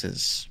Alex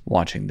is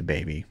watching the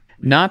baby.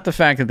 Not the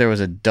fact that there was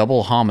a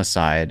double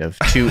homicide of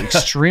two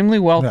extremely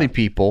wealthy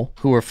people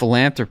who were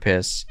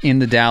philanthropists in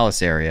the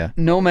Dallas area.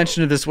 No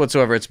mention of this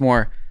whatsoever. It's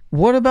more,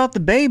 what about the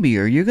baby?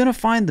 Are you going to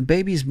find the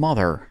baby's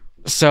mother?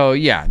 So,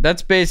 yeah,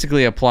 that's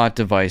basically a plot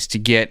device to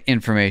get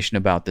information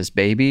about this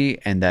baby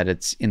and that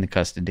it's in the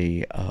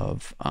custody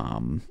of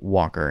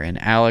Walker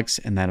and Alex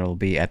and that it'll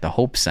be at the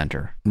Hope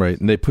Center. Right.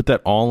 And they put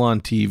that all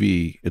on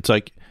TV. It's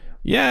like,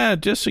 yeah,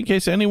 just in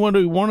case anyone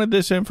who wanted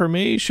this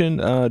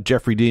information,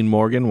 Jeffrey Dean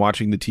Morgan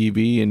watching the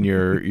TV in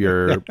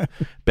your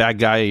bad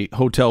guy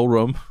hotel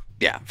room.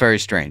 Yeah, very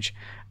strange.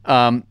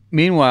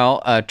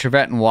 Meanwhile,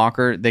 Trevette and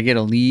Walker, they get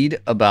a lead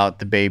about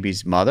the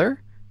baby's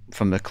mother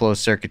from the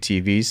closed circuit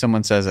TV.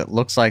 Someone says it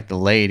looks like the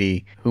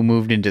lady who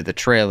moved into the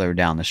trailer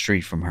down the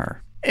street from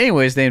her.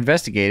 Anyways, they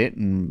investigate it,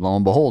 and lo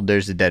and behold,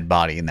 there's a dead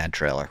body in that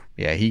trailer.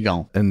 Yeah, he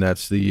gone. And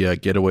that's the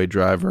getaway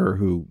driver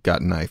who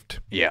got knifed.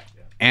 Yeah.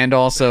 And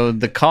also,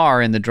 the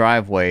car in the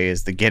driveway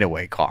is the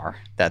getaway car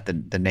that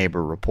the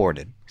neighbor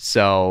reported.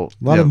 So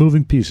a lot of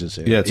moving pieces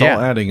here. Yeah, it's all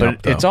adding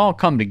up, though. It's all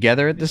come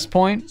together at this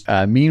point.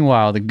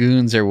 Meanwhile, the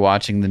goons are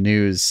watching the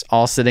news,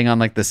 all sitting on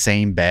like the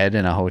same bed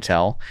in a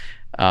hotel.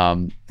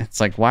 It's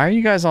like, why are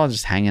you guys all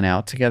just hanging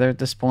out together at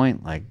this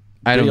point? Like,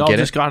 I don't get it. They all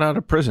just got out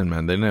of prison,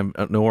 man. They didn't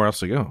have nowhere else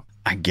to go.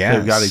 I guess.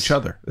 They've got each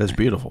other. That's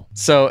beautiful.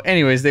 So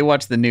anyways, they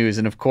watch the news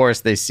and of course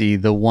they see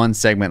the one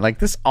segment. Like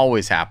this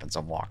always happens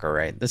on Walker,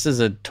 right? This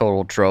is a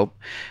total trope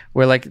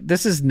where like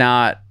this is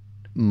not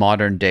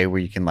modern day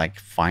where you can like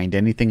find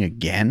anything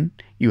again.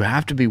 You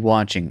have to be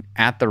watching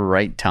at the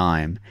right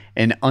time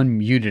and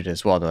unmuted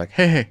as well. They're like,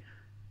 hey,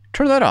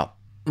 turn that up.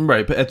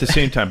 Right, but at the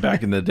same time,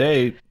 back in the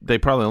day, they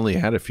probably only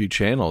had a few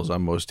channels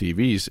on most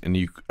TVs, and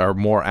you are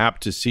more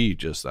apt to see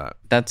just that.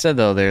 That said,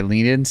 though, their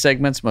lead-in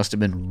segments must have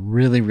been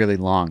really, really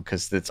long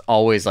because it's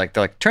always like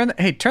they're like, turn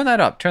that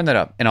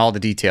up, and all the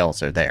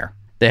details are there.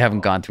 They haven't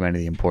gone through any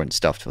of the important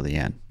stuff till the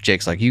end.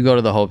 Jake's like, you go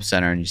to the Hope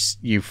Center and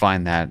you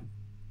find that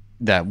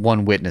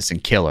one witness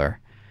and killer,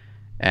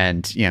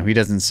 and he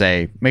doesn't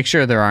say make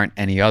sure there aren't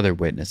any other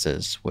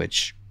witnesses,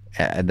 which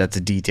that's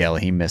a detail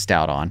he missed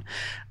out on.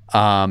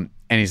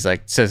 And he's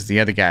like, says the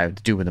other guy, the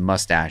dude with the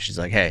mustache, he's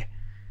like, hey,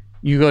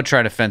 you go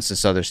try to fence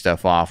this other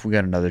stuff off. We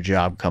got another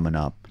job coming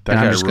up. That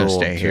I'm guy just going to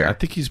ruled, stay here. I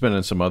think he's been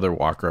in some other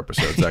Walker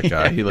episodes, that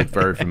guy. He looked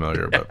very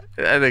familiar. But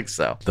I think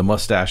so. The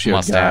mustache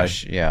guy.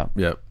 Yeah.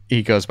 Yep.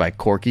 He goes by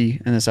Corky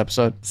in this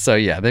episode. So,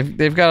 yeah,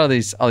 they've got all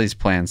these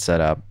plans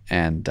set up.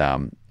 And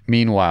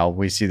meanwhile,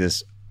 we see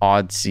this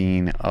odd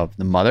scene of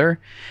the mother.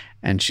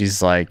 And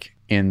she's like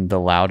in the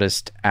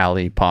loudest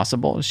alley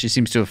possible. She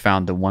seems to have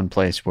found the one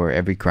place where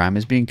every crime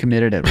is being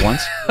committed at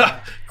once.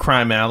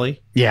 Crime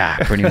alley? Yeah,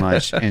 pretty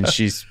much. And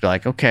she's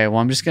like, okay, well,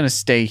 I'm just going to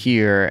stay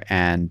here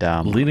and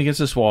lean against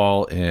this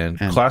wall and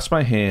clasp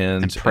my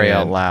hands and pray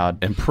out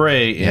loud. And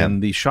pray,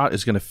 and the shot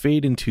is going to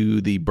fade into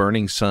the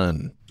burning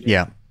sun.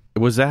 Yeah.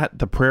 Was that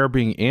the prayer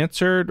being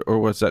answered, or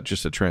was that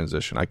just a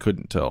transition? I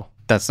couldn't tell.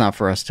 That's not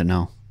for us to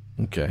know.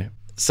 Okay.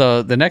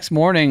 So the next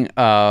morning,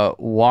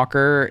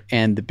 Walker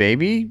and the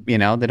baby, they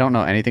don't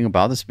know anything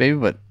about this baby,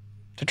 but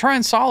they're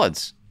trying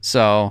solids.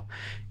 So,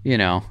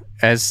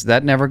 as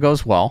that never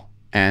goes well,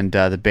 and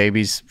the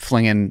baby's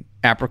flinging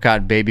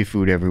apricot baby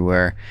food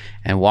everywhere,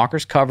 and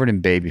Walker's covered in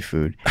baby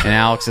food, and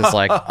Alex is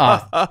like,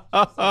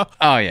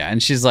 oh yeah,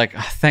 and she's like,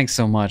 thanks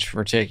so much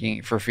for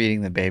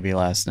feeding the baby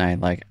last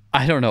night. Like,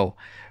 I don't know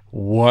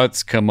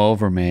what's come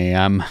over me.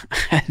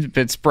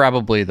 It's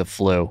probably the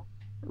flu.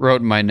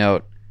 Wrote in my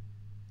note.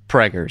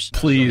 Preggers.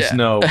 Please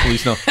no.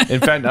 In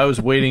fact, I was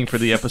waiting for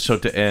the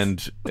episode to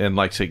end and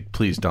say,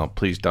 please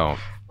don't.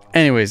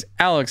 Anyways,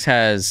 Alex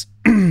has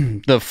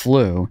the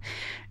flu,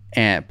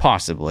 and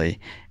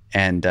possibly,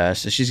 and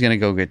so she's gonna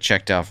go get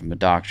checked out from the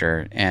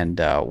doctor, and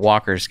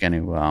Walker's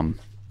gonna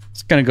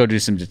go do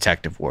some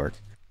detective work.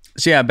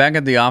 So yeah, back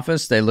at the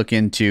office, they look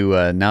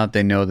into now that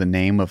they know the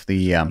name of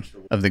the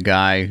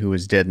guy who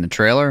was dead in the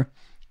trailer,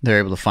 they're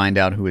able to find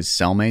out who his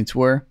cellmates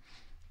were,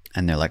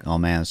 and they're like, oh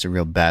man, it's a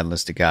real bad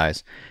list of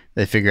guys.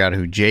 They figure out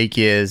who Jake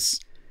is.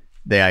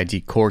 They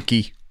ID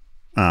Corky,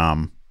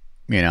 and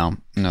they're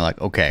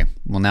like, okay,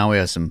 well now we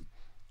have some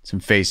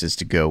faces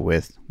to go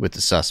with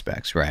the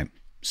suspects, right?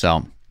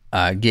 So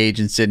Gage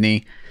and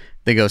Sydney,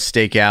 they go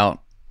stake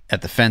out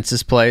at the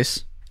fence's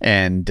place,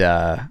 and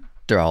they're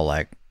all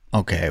like,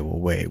 okay, well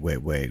wait,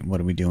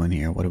 what are we doing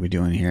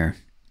here?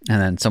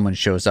 And then someone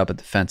shows up at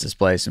the fence's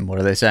place, and what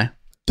do they say?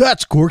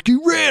 That's Corky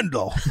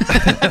Randall.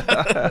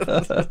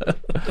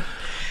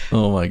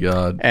 Oh my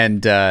God.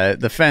 And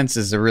the fence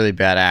is a really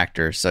bad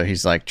actor, so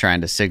he's like trying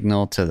to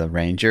signal to the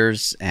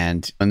Rangers,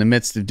 and in the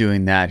midst of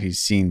doing that, he's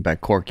seen by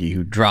Corky,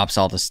 who drops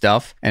all the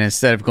stuff, and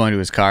instead of going to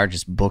his car,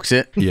 just books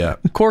it. Yeah.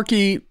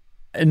 Corky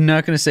I'm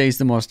not going to say he's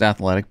the most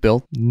athletic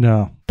build,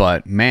 No.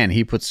 but man,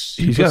 he's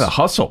got a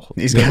hustle.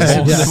 He's got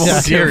some Yeah.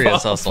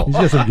 serious hustle. He's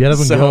got some get up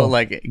and So go.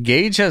 like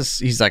Gage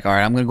he's like, all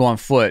right, I'm going to go on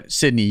foot.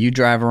 Sydney, you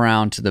drive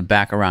around to the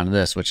back around of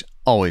this, which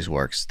always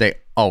works. They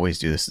always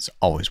do this. It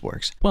always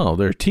works. Well,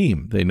 they're a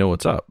team. They know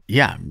what's up.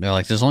 Yeah. They're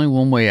like, there's only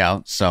one way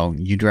out. So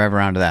you drive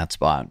around to that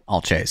spot.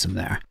 I'll chase him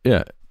there.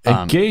 Yeah.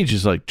 And Gage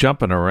is like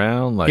jumping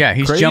around like Yeah.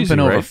 He's crazy, jumping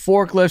over right?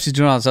 forklifts. He's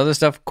doing all this other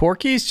stuff.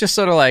 Corky's just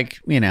sort of like,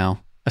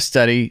 a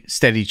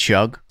steady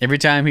chug. Every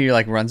time he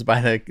like runs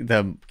by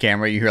the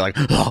camera, you hear like,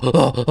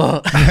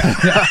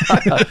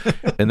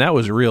 And that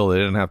was real. They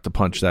didn't have to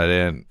punch that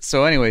in.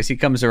 So anyways, he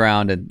comes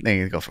around and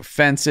they go for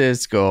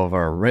fences, go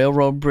over a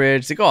railroad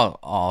bridge. They go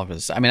all of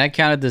this. I mean, I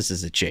counted this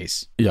as a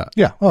chase. Yeah.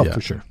 Yeah. Oh, Yeah.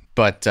 for sure.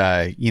 But,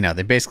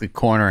 they basically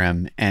corner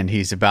him and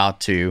he's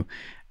about to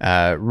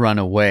run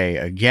away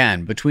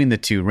again between the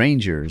two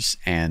Rangers.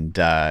 And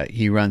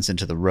he runs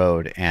into the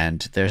road.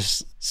 And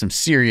there's some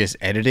serious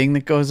editing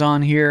that goes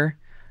on here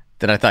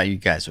that I thought you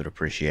guys would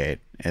appreciate.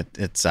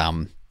 It's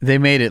they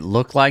made it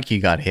look like he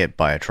got hit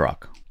by a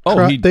truck.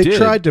 Oh, They did.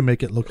 tried to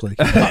make it look like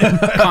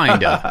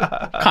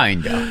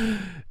Kinda.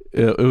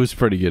 It was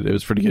pretty good. It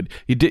was pretty good.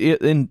 He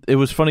did, and it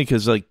was funny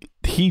because like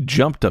he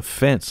jumped a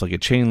fence, like a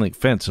chain link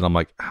fence, and I'm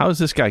like, how is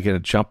this guy gonna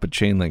jump a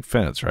chain link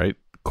fence, right?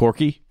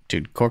 Corky,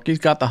 Dude, Corky's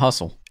got the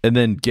hustle. and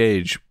then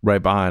Gage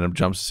right behind him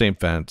jumps the same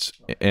fence,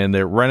 and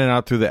they're running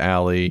out through the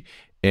alley,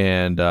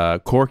 and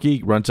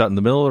Corky runs out in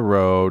the middle of the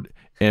road.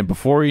 And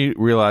before he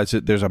realized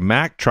it, there's a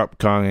Mack truck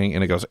coming,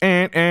 and it goes,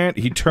 and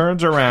he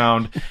turns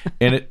around,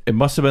 and it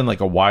must have been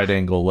like a wide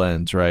angle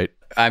lens, right?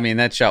 I mean,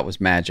 that shot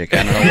was magic.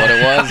 I don't know what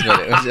it was, but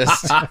it was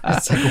just,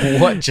 it's like,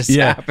 what just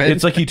happened?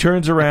 It's like he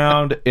turns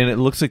around, and it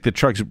looks like the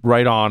truck's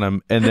right on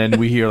him, and then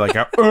we hear like,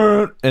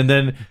 and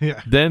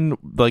then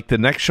like the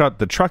next shot,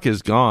 the truck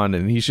is gone,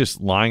 and he's just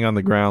lying on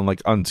the ground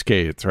like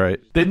unscathed, right?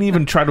 They didn't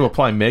even try to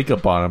apply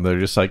makeup on him. They're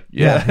just like,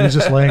 Yeah, he was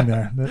just laying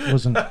there. It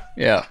wasn't.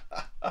 Yeah.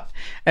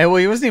 And well,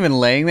 he wasn't even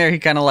laying there. He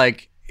kind of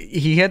like,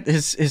 he had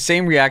his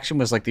same reaction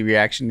was like the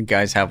reaction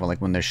guys have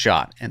when they're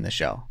shot in the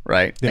show,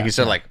 right? Yeah. Like he's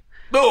sort of like,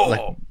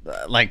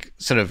 like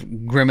sort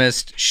of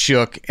grimaced,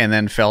 shook, and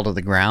then fell to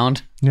the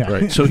ground. Yeah.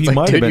 right. So he like,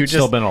 might dude, have you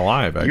still just- been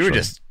alive. Actually, You were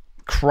just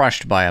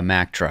crushed by a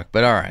Mack truck,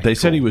 but all right. They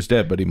said cool. he was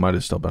dead, but he might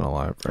have still been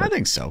alive. Right? I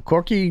think so.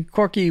 Corky,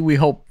 we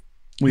hope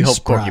He's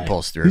Corky spry.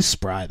 pulls through. He's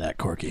spry, that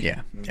Corky.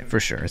 Yeah, for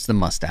sure. It's the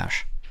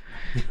mustache.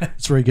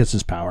 That's where he gets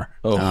his power.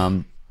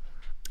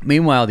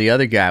 Meanwhile, the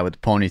other guy with the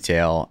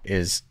ponytail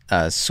is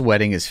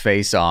sweating his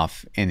face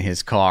off in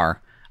his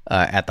car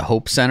at the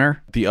Hope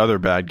Center. The other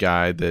bad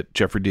guy that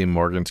Jeffrey Dean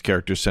Morgan's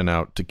character sent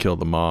out to kill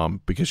the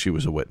mom because she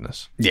was a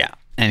witness. Yeah.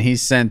 And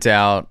he's sent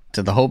out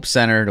to the Hope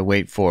Center to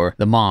wait for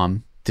the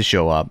mom to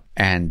show up.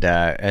 And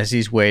as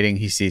he's waiting,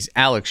 he sees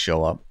Alex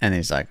show up. And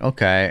he's like,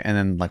 okay. And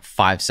then like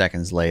 5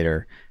 seconds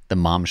later, the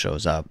mom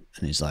shows up.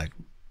 And he's like,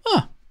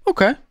 oh,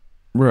 okay.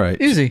 Right.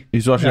 Easy.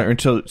 He's watching her.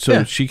 And so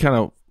Yeah. she kind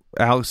of,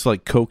 Alex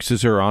like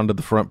coaxes her onto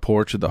the front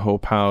porch of the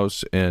Hope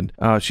House, and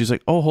she's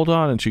like, "Oh, hold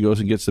on!" And she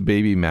goes and gets the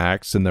baby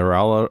Max, and they're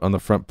all out on the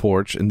front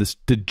porch. And this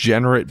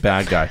degenerate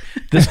bad guy,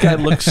 this guy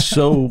looks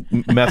so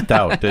methed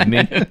out, didn't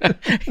he?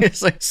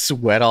 It's like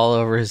sweat all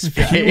over his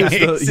face. He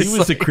was It's the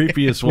like-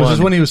 creepiest Was one. this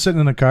when he was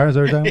sitting in the cars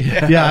every time?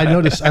 Yeah, I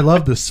noticed. I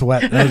love the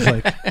sweat. I was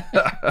like,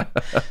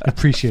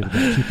 appreciated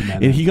that. Keeping that.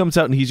 and in. he comes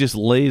out and he just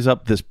lays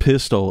up this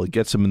pistol. It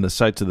gets him in the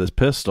sights of this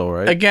pistol,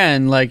 right?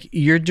 Again, like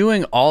you're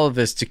doing all of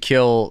this to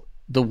kill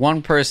the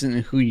one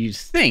person who you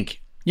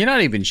think, you're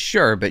not even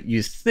sure, but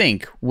you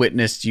think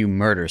witnessed you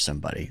murder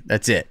somebody.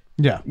 That's it.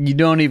 Yeah. You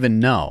don't even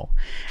know.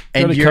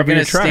 And Gotta you're cover going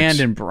your to tracks. stand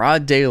in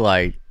broad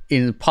daylight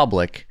in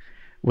public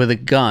with a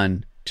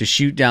gun to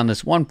shoot down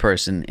this one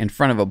person in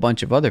front of a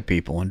bunch of other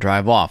people and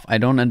drive off. I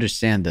don't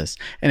understand this.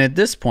 And at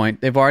this point,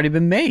 they've already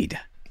been made.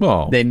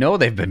 Well, They know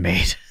they've been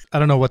made. I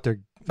don't know what they're.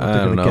 I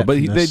don't know, but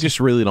they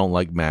just really don't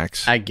like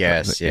Max. I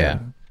guess, yeah.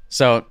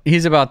 So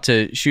he's about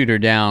to shoot her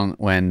down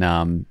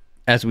when,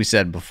 as we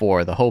said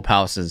before, the Hope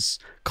House is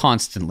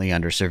constantly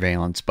under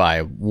surveillance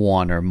by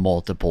one or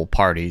multiple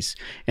parties.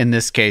 In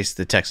this case,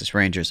 the Texas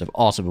Rangers have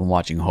also been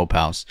watching Hope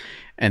House,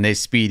 and they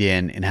speed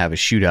in and have a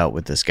shootout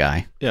with this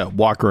guy. Yeah,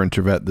 Walker and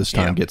Trevette this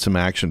time Yeah. get some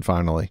action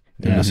finally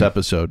in this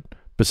episode,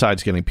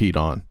 besides getting peed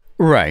on.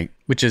 Right,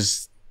 which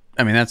is,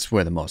 I mean, that's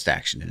where the most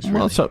action is, really.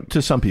 Well, so,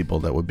 to some people,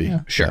 that would be.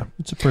 Sure,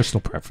 It's a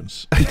personal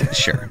preference.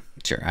 sure.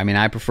 I mean,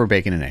 I prefer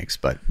bacon and eggs,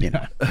 but,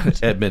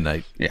 At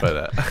midnight. Yeah.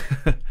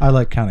 But, I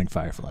like counting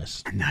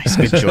fireflies. Nice.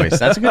 Good choice.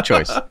 That's a good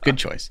choice. Good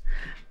choice.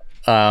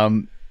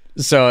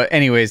 So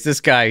anyways,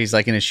 this guy, he's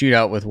like in a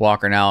shootout with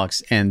Walker and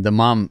Alex, and the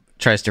mom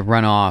tries to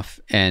run off,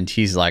 and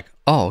he's like,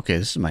 oh, okay,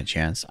 this is my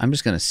chance. I'm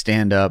just going to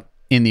stand up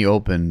in the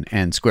open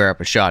and square up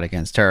a shot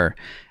against her.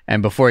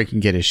 And before he can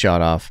get his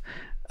shot off,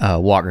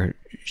 Walker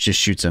just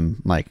shoots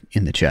him like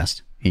in the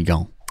chest. He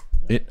gone.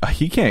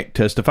 he can't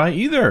testify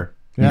either.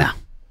 Yeah. No.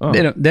 Oh.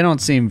 They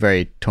don't seem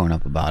very torn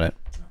up about it.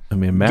 I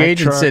mean, Matt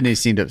Gage and Truck- Sydney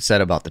seemed upset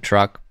about the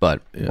truck,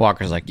 but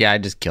Walker's like, yeah, I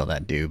just killed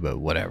that dude, but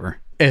whatever.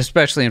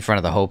 Especially in front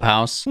of the Hope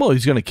House. Well,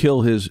 he's going to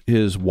kill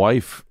his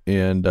wife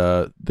and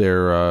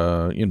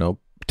their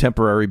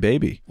temporary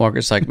baby.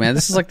 Walker's like, man,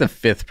 this is like the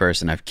 5th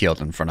person I've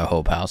killed in front of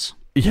Hope House.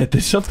 Yeah,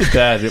 there's something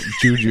bad at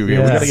Juju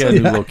here. We got to get a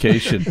new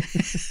location.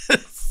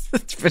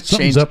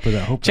 Something's up with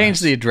that Hope Change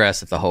House. the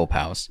address at the Hope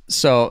House.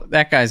 So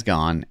that guy's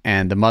gone,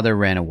 and the mother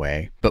ran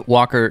away. But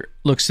Walker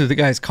looks through the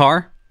guy's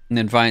car and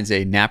then finds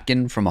a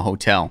napkin from a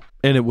hotel.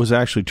 And it was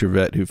actually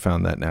Trevette who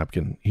found that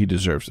napkin. He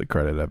deserves the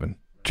credit, Evan.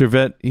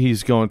 Trevette,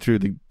 he's going through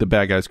the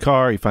bad guy's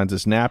car. He finds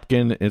this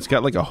napkin. And it's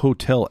got like a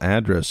hotel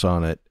address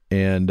on it,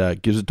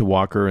 and gives it to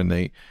Walker. And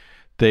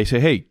they say,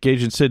 hey,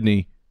 Gage and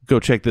Sydney, go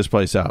check this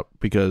place out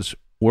because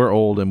we're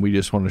old and we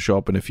just want to show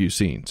up in a few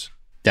scenes.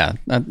 Yeah,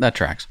 that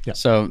tracks. Yeah.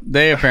 So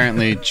they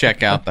apparently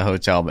check out the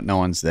hotel, but no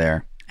one's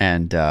there.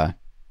 And they're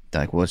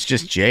like, well, it's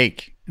just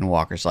Jake. And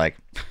Walker's like,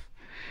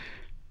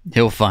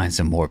 he'll find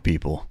some more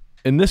people.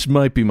 And this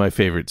might be my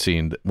favorite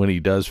scene when he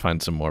does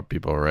find some more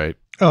people, right?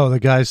 Oh, the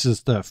guy's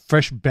just the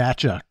fresh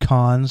batch of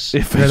cons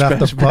Yeah, fresh right off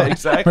batch, the bus.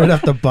 exactly. Right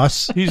off the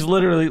bus. He's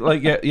literally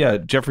like, yeah,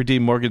 Jeffrey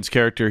Dean Morgan's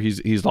character,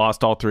 he's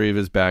lost all 3 of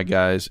his bad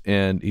guys,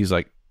 and he's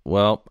like,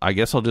 well, I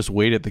guess I'll just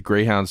wait at the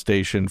Greyhound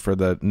station for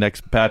the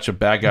next batch of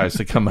bad guys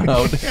to come out.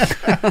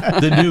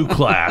 The new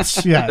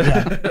class.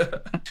 Yeah.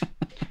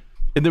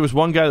 And there was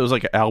one guy that was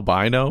like an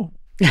albino.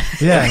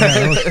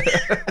 Yeah.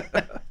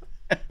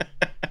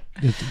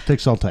 It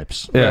takes all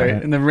types. Yeah.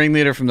 Right? And the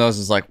ringleader from those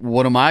is like,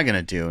 what am I going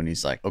to do? And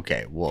he's like,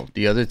 okay, well,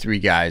 the other 3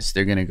 guys,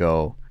 they're going to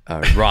go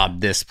rob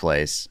this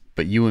place.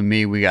 But you and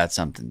me, we got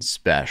something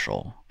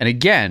special. And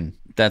again,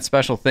 that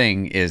special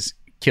thing is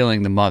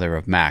killing the mother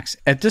of Max.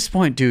 At this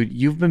point, dude,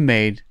 you've been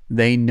made.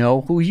 They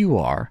know who you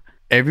are.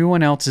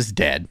 Everyone else is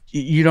dead.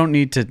 You don't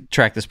need to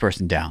track this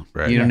person down.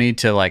 Right. You don't need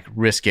to like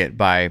risk it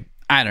by,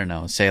 I don't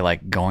know, say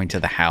like going to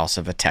the house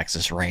of a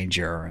Texas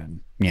Ranger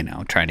and,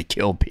 trying to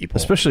kill people.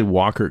 Especially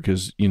Walker,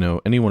 because,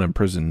 anyone in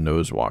prison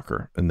knows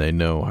Walker, and they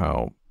know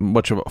how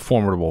much of a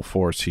formidable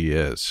force he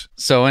is.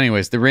 So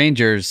anyways, the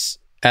Rangers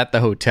at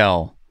the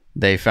hotel,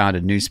 they found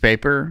a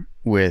newspaper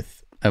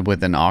with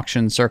an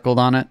auction circled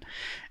on it.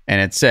 And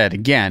it said,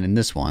 again, in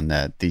this one,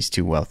 that these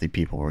 2 wealthy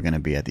people were going to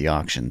be at the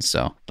auction.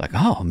 So, like,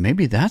 oh,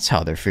 maybe that's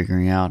how they're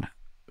figuring out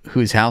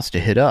whose house to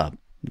hit up.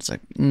 It's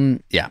like,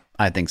 yeah,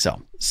 I think so.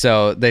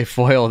 So they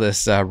foil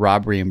this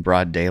robbery in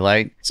broad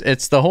daylight.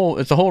 It's the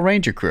whole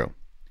Ranger crew: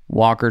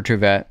 Walker,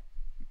 Trevette,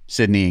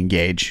 Sydney, and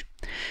Gage.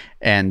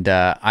 And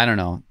I don't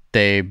know.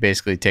 They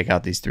basically take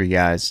out these 3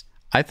 guys.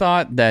 I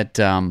thought that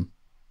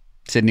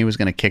Sydney was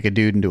going to kick a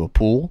dude into a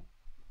pool.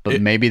 But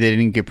maybe they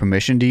didn't get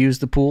permission to use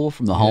the pool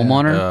from the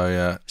homeowner. Oh,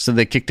 yeah. So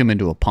they kicked him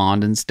into a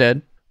pond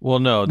instead. Well,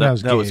 no,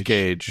 that was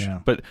Gage. Yeah.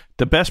 But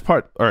the best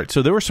part, all right,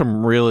 so there were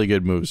some really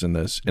good moves in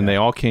this, and they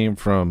all came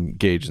from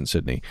Gage and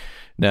Sydney.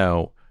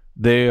 Now,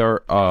 they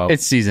are...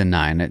 it's season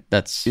 9.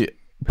 That's how it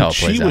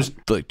plays she was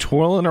out. like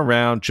twirling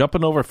around,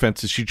 jumping over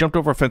fences. She jumped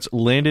over a fence,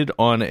 landed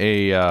on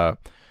a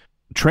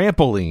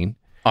trampoline.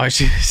 Oh,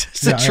 it's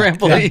a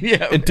trampoline.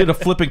 Yeah. And did a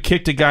flip and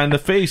kicked a guy in the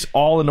face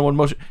all in one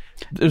motion.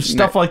 There's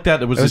stuff like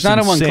that was It was just not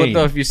in one clip, insane.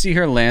 though. If you see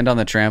her land on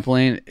the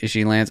trampoline,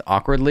 she lands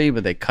awkwardly,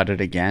 but they cut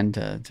it again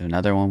to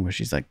another one where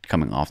she's like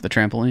coming off the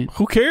trampoline.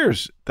 Who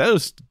cares? That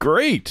was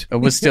great. It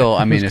was still,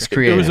 I mean, it's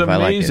creative. It was I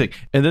like amazing. it.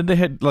 And then they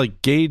had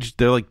like Gage.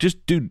 They're like,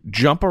 just dude,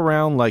 jump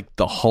around like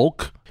the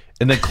Hulk,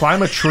 and then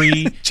climb a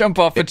tree, Jump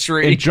off a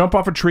tree. and jump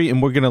off a tree.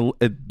 And we're gonna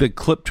the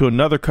clip to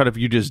another cut of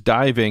you just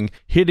diving,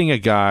 hitting a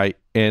guy,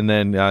 and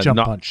then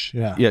punch.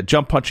 Yeah.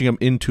 jump punching him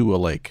into a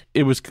lake.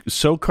 It was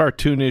so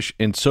cartoonish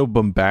and so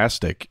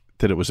bombastic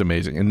that it was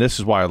amazing. And this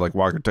is why I like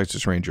Walker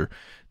Texas Ranger.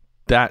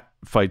 That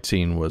fight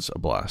scene was a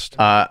blast.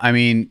 I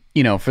mean,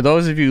 for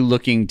those of you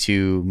looking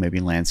to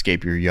maybe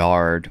landscape your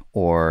yard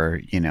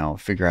or,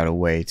 figure out a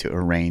way to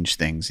arrange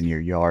things in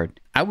your yard,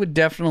 I would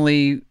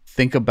definitely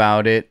think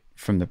about it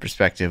from the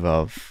perspective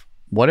of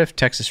what if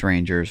Texas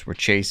Rangers were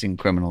chasing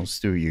criminals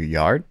through your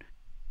yard?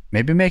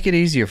 Maybe make it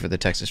easier for the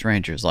Texas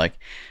Rangers. Like,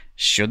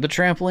 should the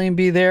trampoline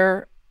be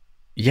there?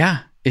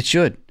 Yeah, it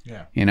should.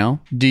 Yeah.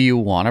 Do you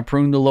want to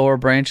prune the lower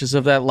branches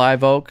of that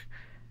live oak?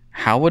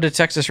 How would a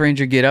Texas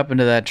Ranger get up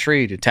into that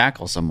tree to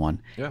tackle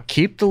someone? Yeah.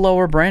 Keep the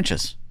lower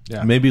branches.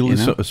 Yeah. Maybe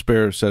a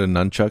spare set of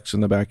nunchucks in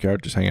the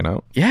backyard just hanging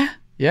out.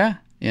 Yeah.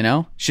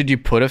 Should you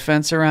put a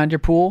fence around your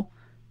pool?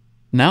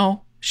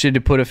 No. Should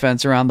you put a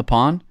fence around the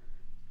pond?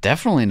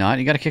 Definitely not.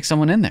 You got to kick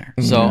someone in there.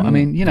 So, I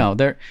mean,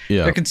 there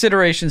are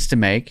considerations to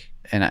make,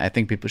 and I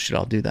think people should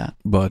all do that.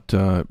 But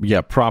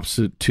props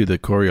to the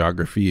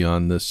choreography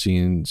on the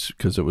scenes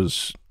because it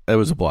was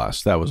a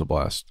blast. That was a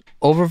blast.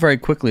 Over very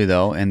quickly,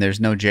 though, and there's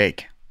no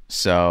Jake.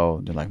 So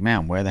they're like,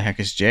 man, where the heck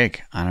is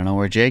Jake? I don't know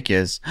where Jake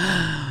is.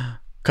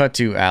 Cut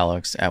to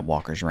Alex at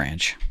Walker's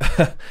Ranch.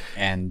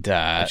 And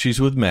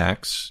she's with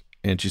Max,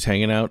 and she's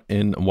hanging out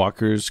in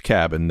Walker's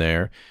cabin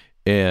there.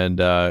 And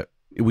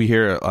we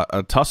hear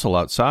a tussle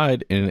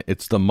outside, and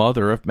it's the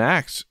mother of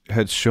Max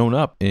had shown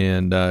up.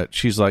 And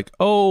she's like,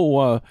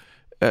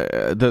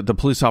 the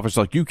police officer's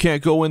like, you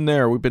can't go in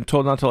there. We've been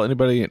told not to tell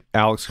anybody. And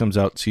Alex comes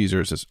out, sees her,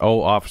 and says,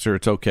 oh, officer,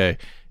 it's okay.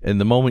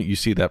 And the moment you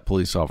see that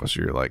police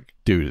officer, you're like,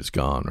 dude is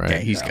gone, right? Yeah,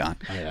 he's gone.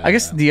 I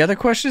guess the other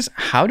question is,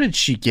 how did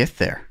she get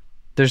there?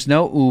 There's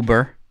no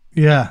Uber.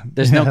 Yeah.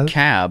 There's no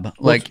cab.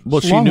 Well,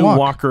 she knew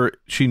Walker.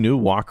 She knew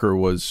Walker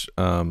was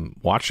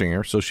watching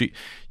her, so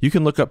you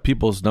can look up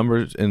people's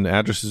numbers and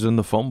addresses in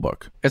the phone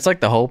book. It's like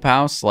the Hope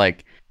House.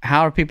 Like,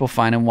 how are people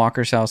finding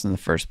Walker's house in the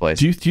first place?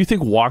 Do you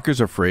think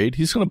Walker's afraid?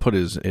 He's going to put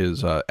his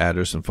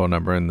address and phone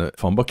number in the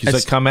phone book. He's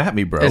like, come at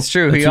me, bro. It's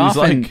true. That's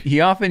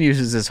He often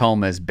uses his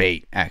home as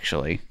bait.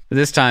 Actually,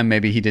 this time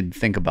maybe he didn't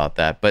think about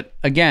that. But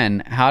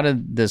again, how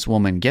did this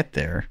woman get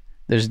there?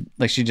 There's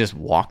like she just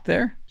walked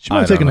there. She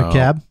might have taken a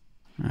cab.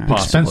 Possibly.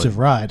 Expensive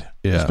ride.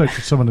 Yeah. Especially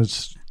for someone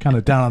that's kind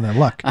of down on their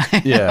luck.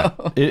 Yeah,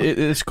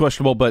 it's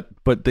questionable, but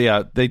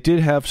they did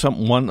have at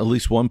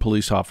least one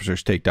police officer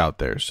staked out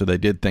there, so they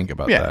did think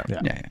about that.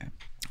 Yeah.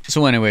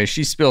 So anyway,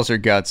 she spills her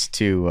guts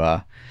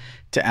to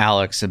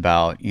Alex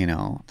about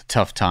the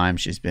tough time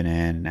she's been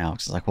in, and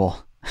Alex is like,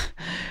 well,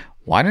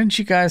 why didn't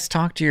you guys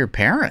talk to your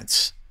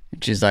parents?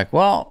 And she's like,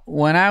 well,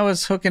 when I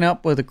was hooking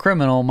up with a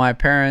criminal, my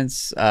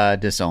parents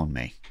disowned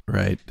me.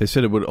 Right. They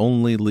said it would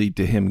only lead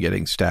to him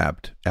getting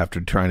stabbed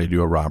after trying to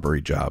do a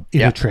robbery job.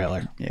 In a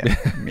trailer.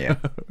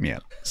 Yeah.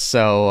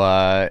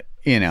 So,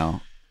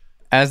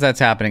 as that's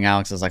happening,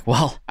 Alex is like,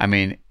 well, I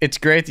mean, it's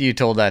great that you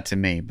told that to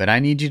me, but I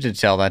need you to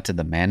tell that to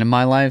the man in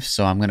my life,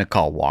 so I'm going to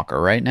call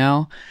Walker right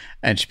now.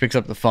 And she picks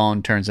up the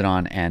phone, turns it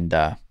on, and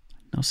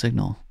no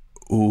signal.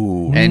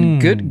 Ooh.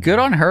 And good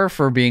on her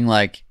for being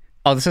like,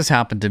 oh, this has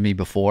happened to me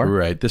before.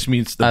 Right. This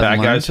means the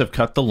bad guys have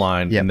cut the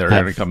line and they're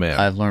going to come in.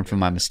 I've learned from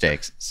my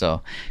mistakes.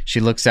 So she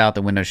looks out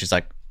the window. She's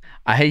like,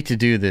 I hate to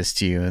do this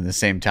to you in the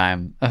same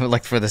time,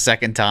 like for the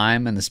second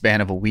time in the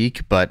span of a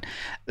week, but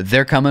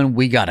they're coming.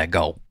 We got to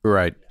go.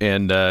 Right.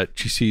 And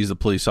she sees the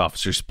police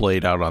officer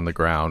splayed out on the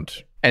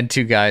ground. And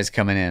two guys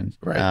coming in.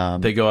 Right.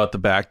 They go out the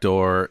back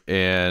door,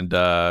 and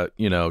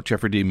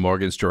Jeffrey Dean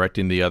Morgan's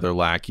directing the other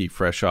lackey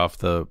fresh off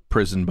the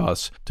prison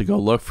bus to go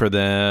look for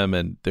them,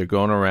 and they're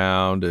going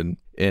around, and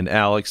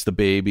Alex, the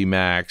baby,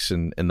 Max,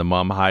 and the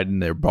mom hide in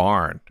their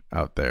barn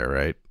out there,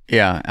 right?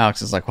 Yeah.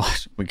 Alex is like, well,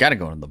 we got to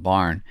go to the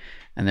barn.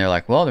 And they're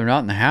like, well, they're not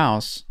in the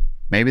house.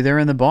 Maybe they're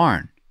in the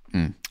barn.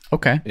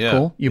 Okay,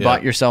 cool. You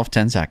bought yourself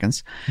 10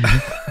 seconds.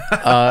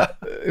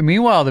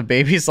 Meanwhile, the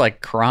baby's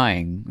like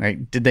crying,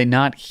 right? Did they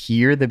not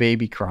hear the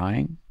baby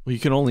crying? Well, you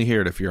can only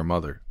hear it if you're a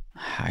mother.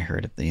 I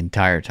heard it the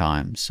entire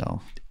time.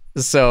 So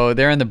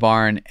they're in the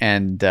barn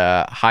and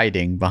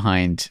hiding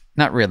behind,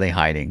 not really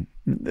hiding.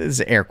 This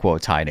is air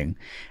quotes hiding.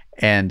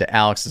 And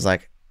Alex is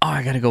like, oh,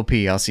 I got to go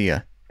pee. I'll see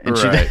you. And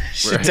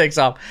she takes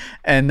off.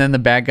 And then the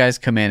bad guys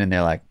come in and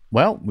they're like,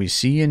 well, we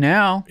see you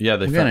now. Yeah,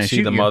 they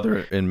see the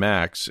mother and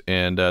Max,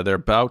 and they're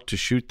about to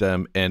shoot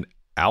them, and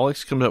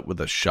Alex comes up with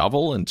a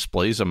shovel and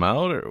splays them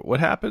out, or what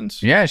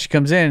happens? Yeah, she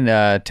comes in,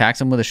 attacks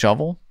him with a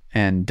shovel,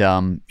 and,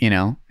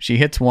 she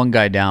hits one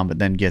guy down, but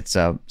then gets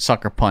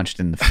sucker punched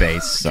in the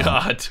face. So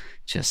God.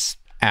 Just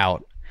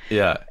out.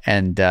 Yeah.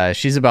 And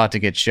she's about to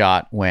get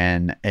shot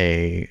when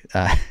a...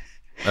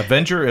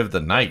 Avenger of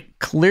the Night.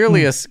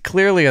 Clearly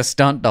a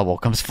stunt double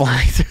comes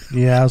flying through.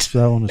 Yeah,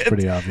 that one was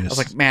pretty obvious. I was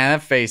like,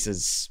 man,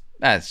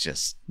 that's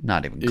just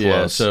not even close.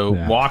 Yeah, so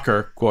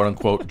Walker, quote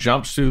unquote,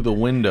 jumps through the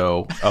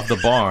window of the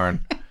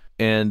barn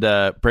and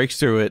breaks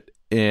through it,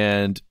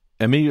 and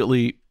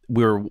immediately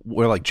we're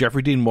like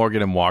Jeffrey Dean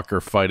Morgan and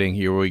Walker fighting.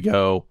 Here we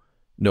go.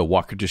 No,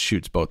 Walker just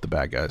shoots both the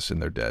bad guys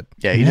and they're dead.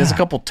 Yeah, he does a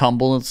couple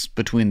tumbles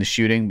between the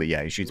shooting, but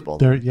yeah, he shoots both.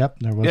 There was.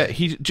 Yeah,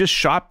 he just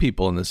shot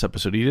people in this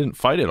episode. He didn't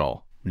fight at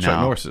all.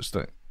 Chuck Norris's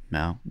thing.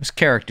 No, it's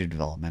character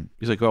development.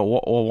 He's like, oh,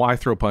 well, why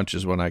throw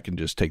punches when I can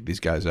just take these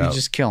guys out? You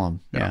just kill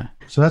them. Yeah.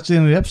 So that's the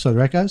end of the episode,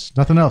 right, guys?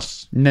 Nothing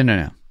else. No.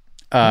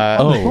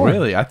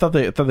 Really? I thought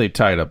they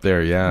tied up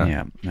there.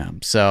 Yeah. Yeah.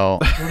 So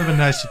it would have been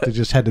nice if they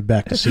just headed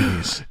back to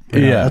CDs.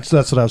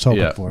 That's what I was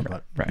hoping for.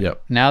 But right.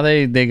 Yep. Now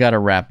they got to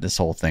wrap this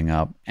whole thing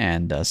up,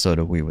 and so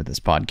do we with this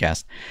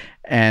podcast.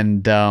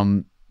 And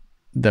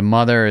the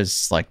mother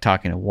is like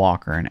talking to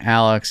Walker and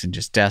Alex, and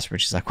just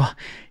desperate. She's like, "Well,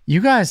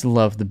 you guys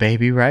love the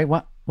baby, right?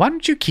 Why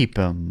don't you keep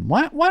him?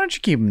 Why don't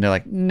you keep him?" They're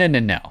like,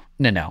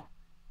 "No.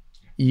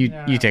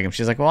 You take him."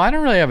 She's like, "Well, I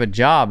don't really have a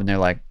job," and they're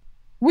like,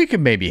 "We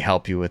could maybe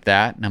help you with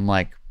that." And I'm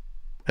like,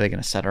 "Are they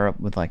going to set her up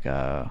with like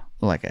a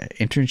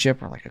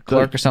internship or like a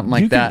clerk or something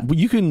like that?"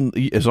 You can,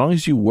 as long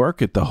as you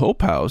work at the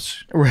Hope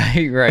House.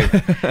 Right.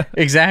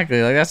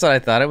 Exactly. Like that's what I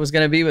thought it was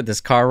going to be. But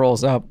this car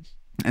rolls up,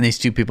 and these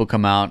two people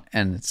come out,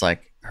 and it's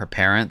like her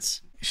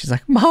parents. She's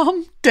like,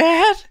 "Mom,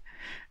 Dad,"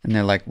 and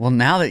they're like, "Well,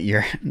 now that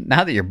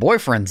your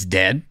boyfriend's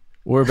dead,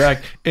 we're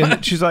back."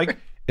 And she's like,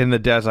 and the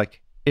dad's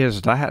like,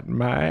 "Is that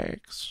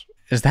Max?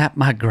 Is that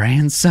my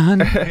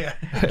grandson?"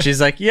 She's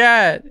like,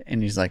 "Yeah,"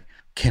 and he's like,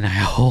 "Can I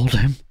hold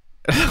him?"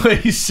 The way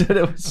he said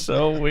it was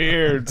so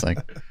weird. It's like,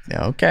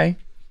 yeah, okay,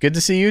 good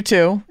to see you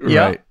too. Right.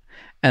 Yep.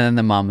 And then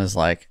the mom is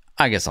like,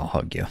 "I guess I'll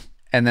hug you."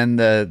 And then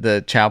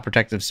the Child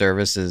Protective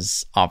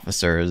Services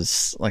officer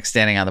is like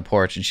standing on the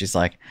porch, and she's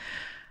like,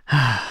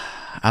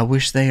 I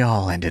wish they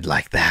all ended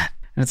like that.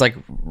 And it's like,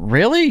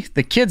 really?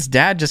 The kid's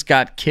dad just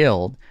got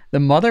killed. The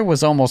mother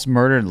was almost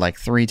murdered like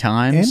 3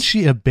 times. And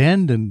she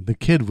abandoned the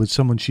kid with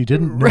someone she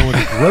didn't know at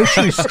a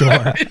grocery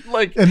store.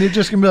 Like, and they're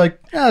just going to be like,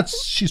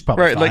 she's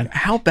probably right, fine. like,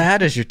 how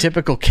bad is your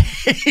typical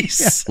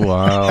case? Yeah.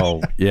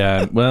 Wow.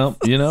 Yeah. Well,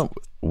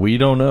 we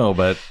don't know,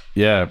 but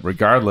yeah,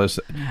 regardless.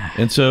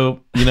 And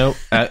so,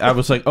 I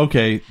was like,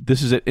 okay,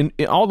 this is it. And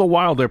all the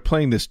while they're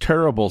playing this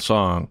terrible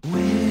song.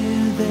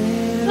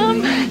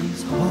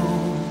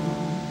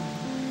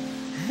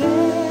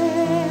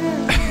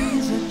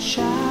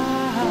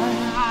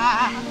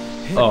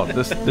 Oh,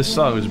 this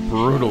song is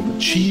brutal. The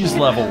cheese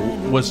level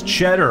was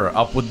cheddar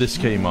up when this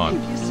came on.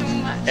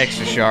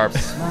 Extra sharp.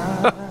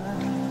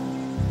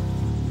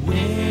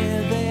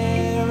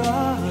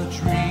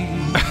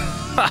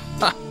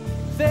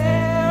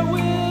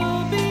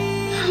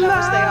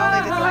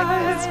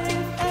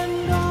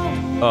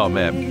 Oh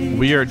man,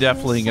 we are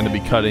definitely going to be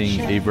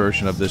cutting a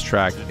version of this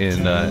track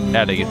and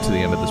adding it to the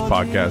end of this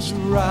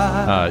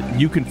podcast.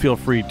 You can feel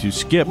free to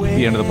skip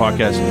the end of the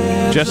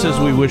podcast, just as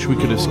we wish we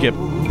could have skipped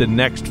the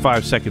next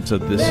 5 seconds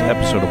of this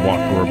episode of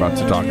Walker we're about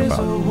to talk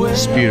about.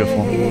 It's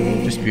beautiful.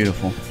 Just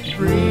beautiful.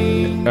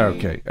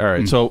 Okay, all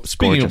right. So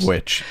speaking gorgeous. of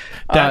which,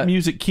 that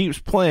music keeps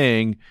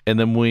playing, and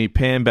then we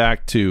pan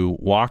back to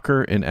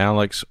Walker and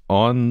Alex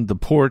on the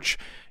porch.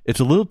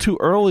 It's a little too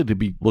early to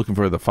be looking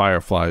for the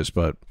fireflies,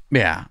 but...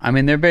 Yeah, I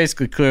mean, they're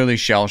basically clearly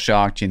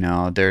shell-shocked,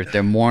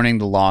 They're mourning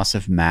the loss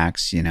of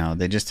Max,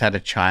 They just had a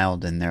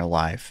child in their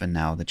life, and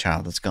now the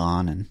child is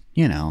gone, and,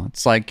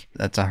 it's like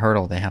that's a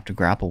hurdle they have to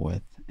grapple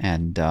with.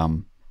 And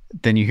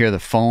then you hear the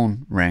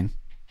phone ring,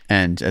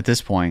 and at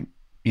this point,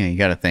 you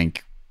got to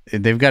think,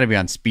 they've got to be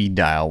on speed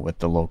dial with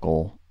the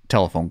local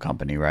telephone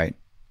company, right?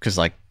 Because,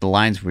 like, the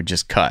lines were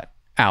just cut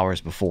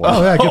hours before.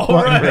 Oh, yeah, good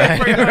point.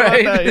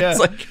 Right? Yeah. It's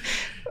like...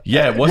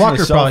 Yeah, it wasn't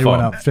Walker a cell probably phone.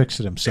 went out and fixed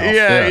it himself.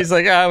 Yeah, he's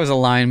like, I was a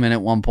lineman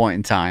at one point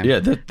in time.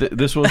 Yeah,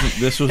 this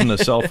wasn't a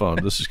cell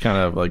phone. This is kind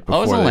of like before.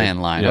 Oh, it was a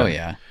landline. Yeah. Oh,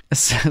 yeah.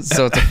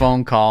 So it's a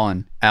phone call,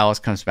 and Alice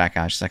comes back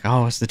out. She's like,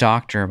 oh, it's the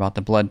doctor about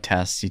the blood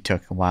tests he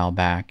took a while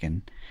back.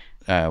 And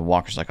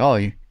Walker's like, oh,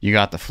 you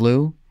got the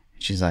flu?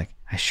 She's like,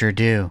 I sure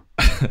do.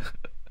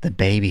 The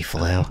baby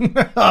flu.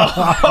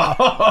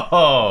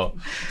 Oh.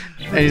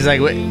 And he's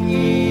like, wait.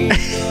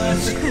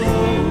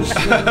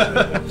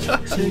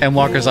 And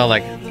Walker's all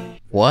like,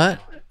 what?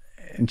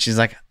 And she's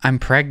like, I'm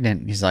pregnant.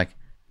 And he's like,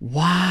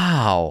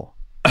 wow.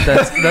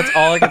 That's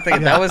all I could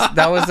think. That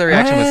was the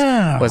reaction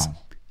was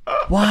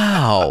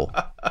wow.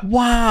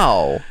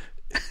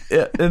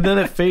 Yeah, and then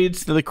it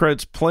fades to the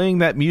credits playing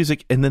that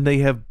music, and then they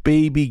have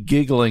baby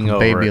giggling over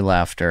baby it.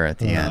 laughter at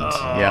the end.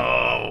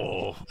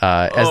 Oh.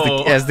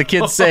 Yep. As the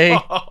kids say,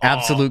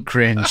 absolute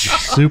cringe.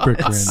 Super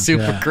cringe.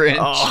 Super cringe.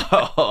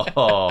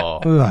 Oh.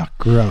 Ugh,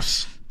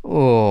 gross.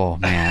 Oh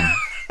man.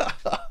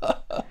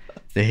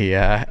 The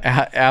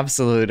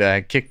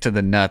absolute kick to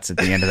the nuts at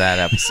the end of that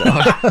episode.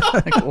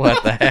 Like,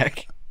 what the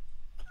heck?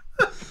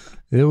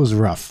 It was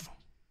rough.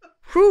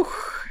 Whew.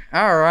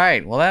 All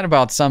right. Well, that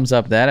about sums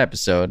up that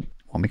episode.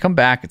 When we come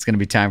back, it's going to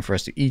be time for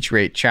us to each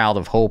rate Child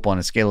of Hope on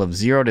a scale of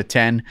 0 to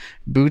 10,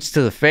 boots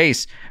to the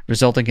face,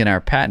 resulting in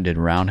our patented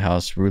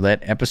Roundhouse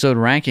Roulette episode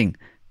ranking,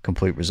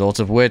 complete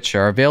results of which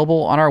are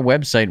available on our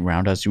website,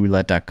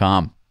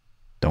 roundhouseroulette.com.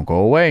 Don't go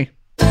away.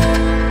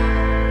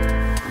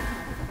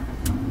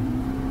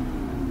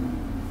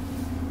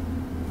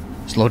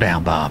 Slow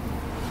down, Bob.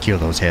 Kill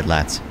those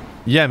headlights.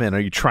 Yeah, man, are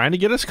you trying to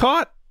get us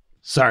caught?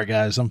 Sorry,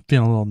 guys. I'm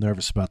feeling a little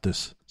nervous about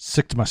this.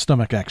 Sick to my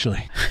stomach,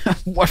 actually.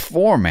 What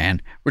for,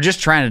 man? We're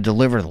just trying to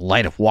deliver the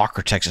light of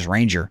Walker, Texas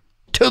Ranger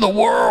to the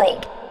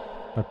world.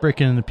 By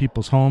breaking into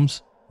people's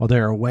homes while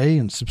they're away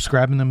and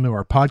subscribing them to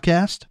our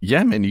podcast?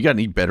 Yeah, man, you got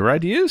any better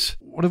ideas?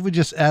 What if we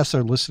just ask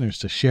our listeners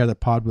to share the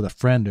pod with a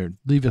friend or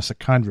leave us a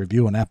kind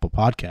review on Apple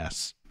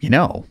Podcasts?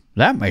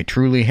 That may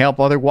truly help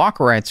other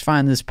Walkerites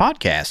find this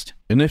podcast.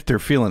 And if they're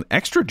feeling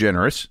extra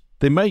generous,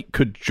 they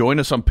could join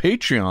us on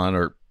Patreon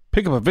or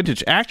pick up a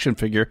vintage action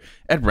figure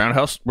at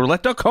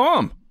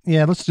roundhouseroulette.com.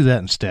 Yeah, let's do that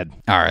instead.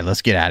 All right,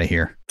 let's get out of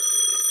here.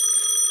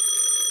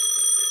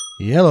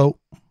 Hello.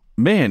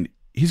 Man,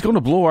 he's going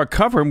to blow our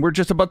cover and we're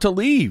just about to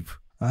leave.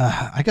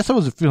 I guess I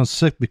wasn't feeling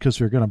sick because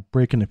we were going to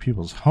break into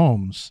people's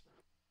homes.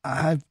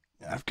 I've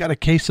got a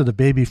case of the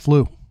baby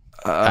flu.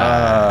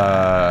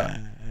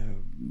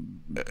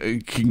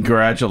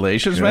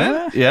 Congratulations,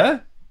 man. Yeah?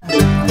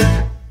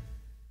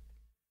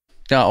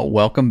 Oh,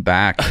 welcome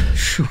back.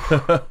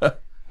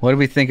 What do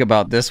we think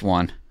about this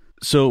one?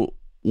 So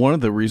one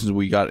of the reasons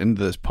we got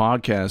into this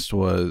podcast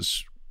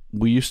was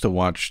we used to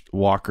watch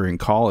Walker in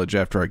college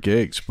after our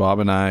gigs. Bob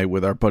and I,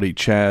 with our buddy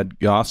Chad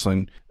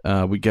Gosling,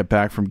 we'd get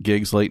back from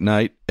gigs late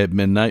night at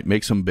midnight,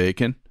 make some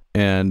bacon,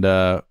 and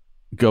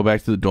go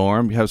back to the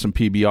dorm, have some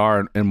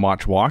PBR, and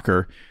watch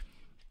Walker.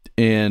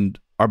 And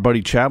our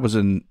buddy Chad was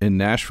in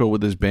Nashville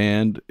with his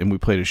band, and we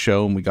played a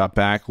show, and we got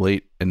back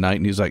late at night,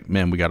 and he's like,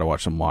 man, we got to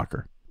watch some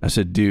Walker. I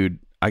said, dude,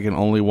 I can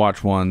only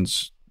watch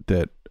ones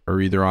that are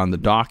either on the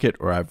docket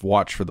or I've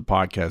watched for the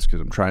podcast because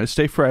I'm trying to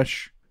stay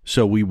fresh.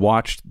 So we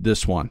watched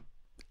this one.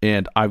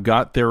 and I've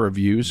got their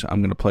reviews.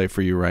 I'm going to play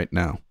for you right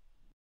now.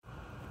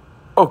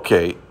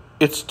 Okay,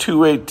 it's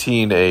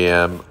 2:18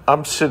 a.m.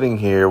 I'm sitting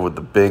here with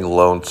the Big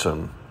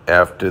Lonesome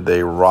after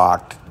they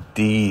rocked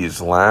Dee's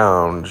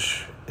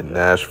Lounge in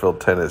Nashville,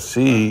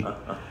 Tennessee.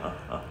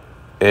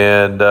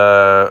 And,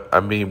 I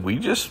mean, we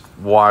just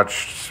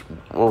watched,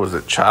 what was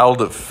it,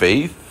 Child of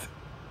Faith?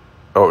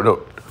 Oh,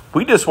 no,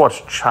 we just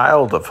watched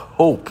Child of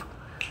Hope,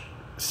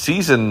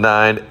 Season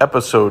 9,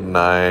 Episode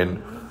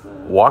 9,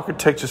 Walker,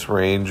 Texas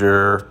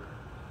Ranger.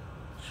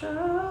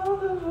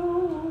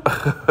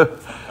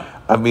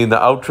 I mean, the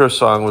outro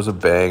song was a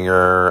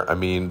banger. I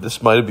mean,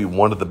 this might be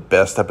one of the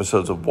best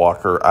episodes of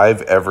Walker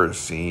I've ever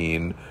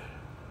seen.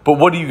 But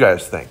what do you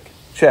guys think?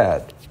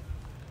 Chad?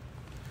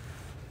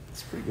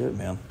 It's pretty good,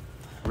 man.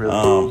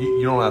 Really?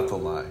 You don't have to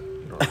lie.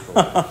 You don't have to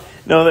lie.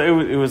 No,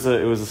 it was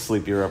a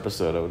sleepier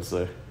episode, I would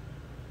say.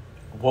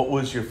 What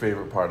was your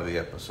favorite part of the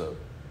episode?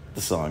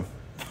 The song.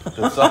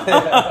 The song?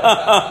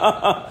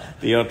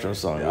 The outro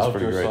song was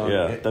pretty great. Song.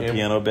 Yeah, the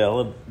piano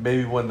ballad.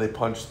 Maybe when they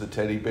punched the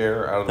teddy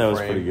bear out of the frame. That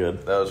was pretty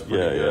good. That was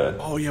pretty good.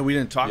 Oh, yeah, we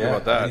didn't talk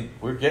about that. I mean,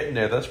 we're getting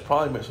there. That's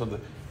probably something.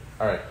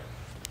 All right.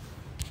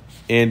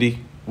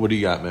 Andy, what do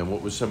you got, man?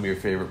 What was some of your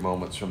favorite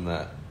moments from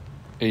that?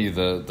 Hey,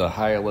 the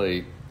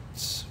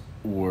highlights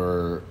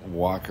were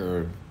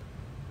Walker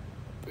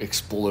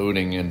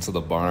exploding into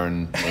the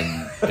barn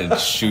and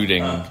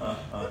shooting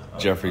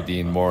Jeffrey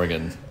Dean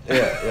Morgan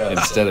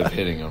instead of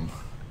hitting him.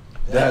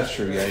 That's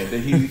true. Yeah,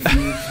 he was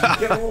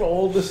getting a little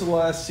old this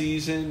last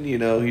season. You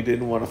know, he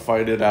didn't want to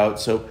fight it out.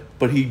 So,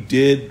 but he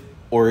did,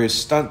 or his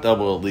stunt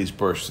double at least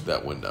burst through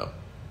that window.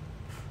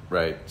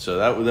 Right. So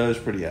that was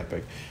pretty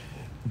epic.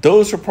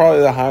 Those are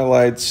probably the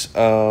highlights.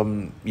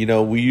 You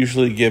know, we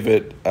usually give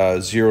it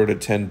 0 to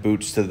 10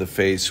 boots to the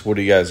face. What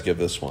do you guys give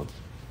this one?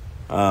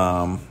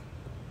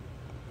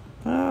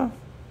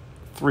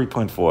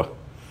 3.4.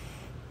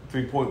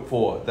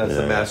 3.4. That's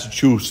the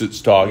Massachusetts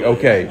dog.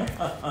 Okay.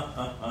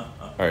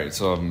 All right,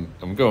 so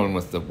I'm going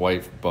with the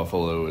white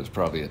buffalo is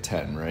probably a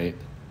 10, right?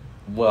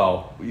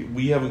 Well,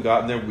 we haven't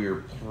gotten there.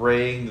 We're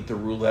praying that the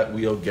roulette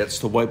wheel gets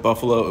to white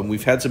buffalo, and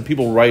we've had some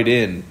people write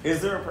in.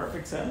 Is there a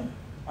perfect 10?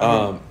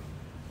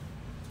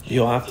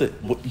 You'll have to.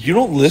 You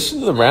don't listen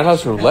to the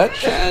Roundhouse Roulette,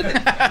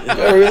 Chad?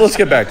 Let's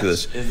get back to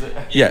this.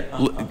 Yeah,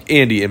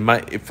 Andy.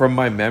 From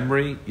my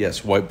memory,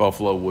 yes, White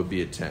Buffalo would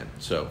be a 10.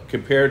 So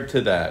compared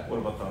to that, What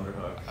about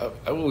Thunderhawk?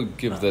 I will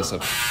give this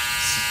a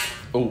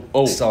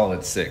solid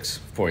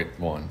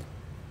 6.1.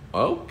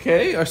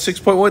 Okay, a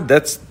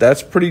 6.1.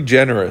 That's pretty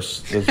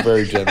generous. That's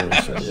very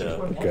generous.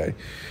 Okay.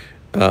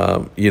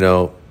 You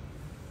know.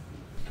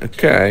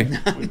 Okay.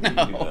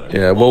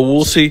 Yeah. Well,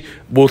 we'll see.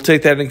 We'll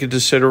take that into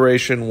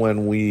consideration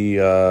when we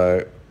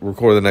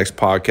record the next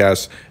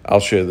podcast. I'll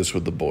share this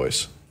with the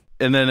boys.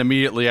 And then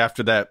immediately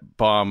after that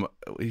bomb,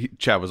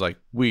 Chad was like,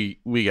 we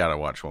got to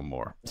watch one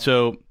more.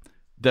 So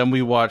then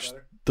we watched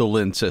the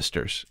Lynn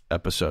Sisters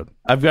episode.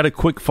 I've got a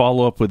quick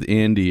follow-up with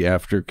Andy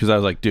after, because I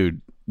was like,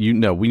 dude, you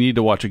know, we need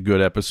to watch a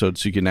good episode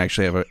so you can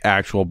actually have an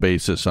actual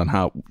basis on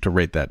how to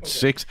rate that.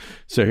 6.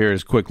 So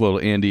here's a quick little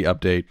Andy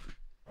update.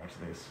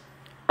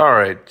 All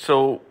right.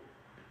 So,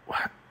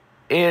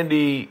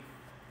 Andy,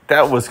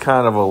 that was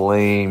kind of a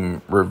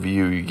lame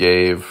review you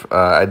gave.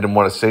 I didn't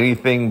want to say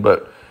anything,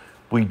 but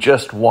we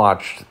just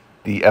watched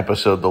the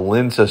episode The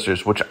Lynn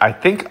Sisters, which I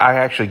think I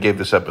actually gave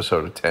this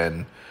episode a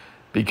 10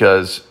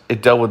 because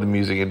it dealt with the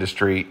music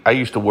industry. I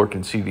used to work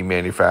in CD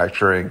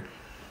manufacturing.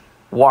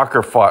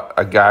 Walker fought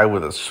a guy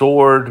with a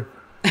sword.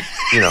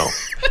 You know,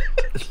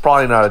 it's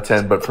probably not a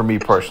 10, but for me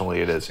personally,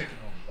 it is.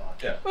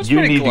 Yeah,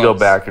 you need to go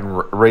back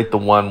and rate the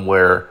one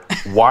where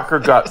Walker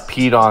got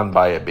peed on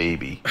by a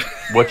baby.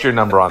 What's your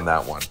number on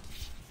that one?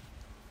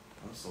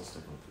 I'm still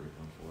sticking with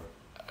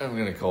 3.4. I'm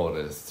going to call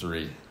it a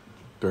 3.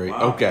 3.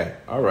 Wow. Okay.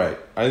 All right.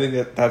 I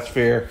think that's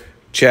fair.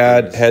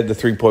 Chad had the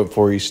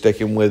 3.4. He's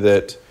sticking with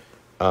it.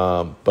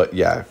 But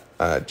yeah,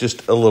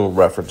 just a little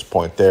reference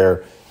point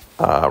there.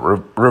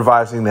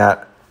 Revising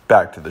that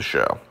back to the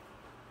show.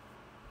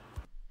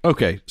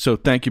 Okay. So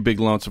thank you, Big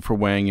Lonesome, for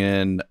weighing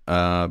in.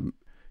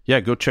 Yeah,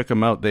 go check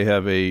them out. They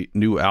have a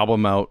new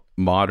album out,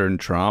 Modern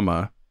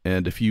Trauma.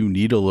 And if you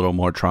need a little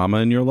more trauma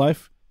in your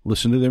life,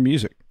 listen to their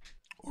music.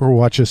 Or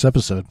watch this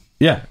episode.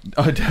 Yeah.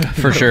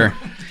 For sure.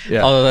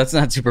 Yeah. Although that's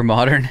not super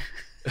modern.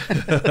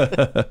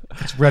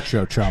 It's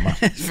retro trauma.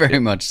 Very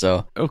much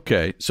so.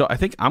 Okay. So I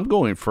think I'm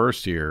going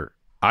first here.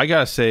 I got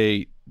to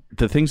say,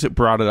 the things that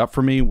brought it up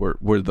for me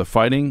were the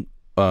fighting.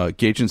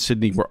 Gage and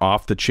Sydney were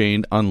off the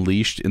chain,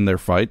 unleashed in their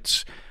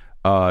fights.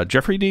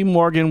 Jeffrey Dean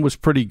Morgan was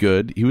pretty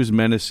good. He was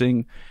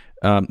menacing.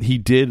 He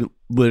did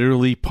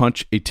literally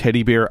punch a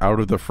teddy bear out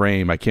of the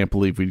frame. I can't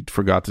believe we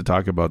forgot to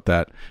talk about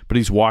that. But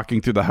he's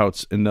walking through the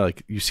house and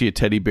like you see a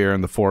teddy bear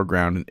in the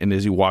foreground, and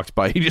as he walks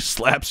by, he just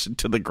slaps it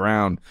to the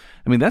ground.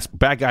 I mean, that's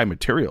bad guy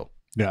material.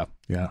 Yeah,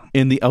 yeah.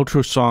 And the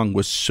outro song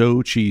was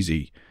so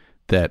cheesy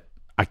that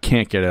I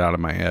can't get it out of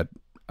my head.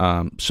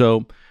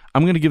 So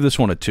I'm going to give this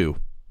one a 2.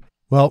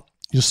 Well,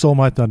 you stole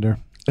my thunder.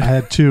 I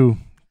had 2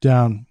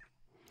 down.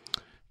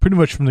 pretty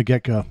much from the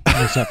get-go in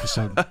this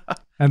episode.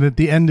 And at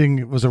the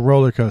ending was a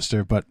roller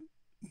coaster, but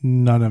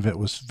none of it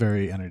was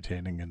very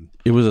entertaining. And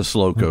it was a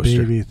slow the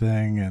coaster. baby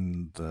thing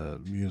and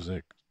the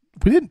music.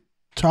 We didn't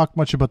talk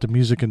much about the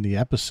music in the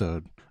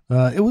episode.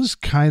 It was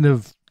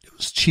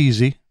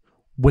cheesy.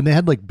 When they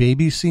had like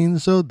baby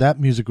scenes, though, that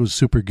music was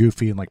super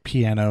goofy and like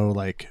piano.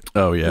 Like,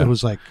 oh yeah, it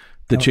was like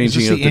the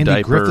changing of the Andy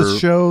diaper Griffith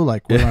show.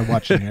 Like, what am I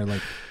watching here?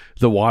 Like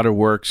the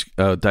waterworks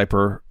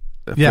diaper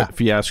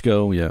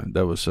fiasco. Yeah,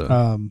 that was.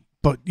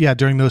 But yeah,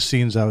 during those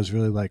scenes, I was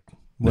really like,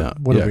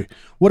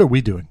 what are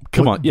we doing?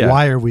 Come on, yeah.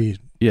 Why are we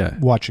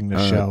watching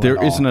this show?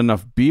 There isn't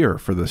enough beer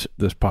for this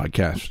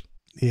podcast.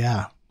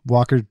 Yeah.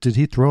 Walker, did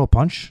he throw a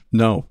punch?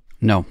 No.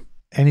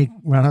 Any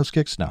roundhouse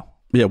kicks? No.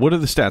 Yeah, what are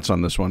the stats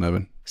on this one,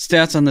 Evan?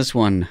 Stats on this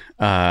one,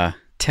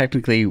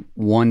 technically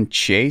one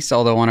chase,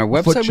 although on our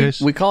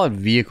website we call it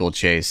vehicle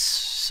chase,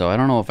 so I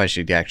don't know if I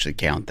should actually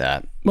count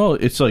that. Well,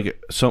 it's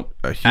like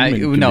a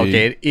human.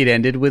 Okay, it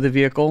ended with a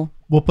vehicle.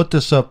 We'll put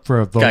this up for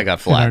a vote. Guy got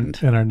flattened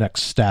in our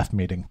next staff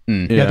meeting.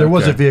 Yeah, there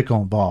was a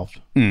vehicle involved.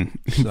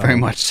 Very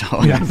much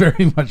so. Yeah,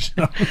 very much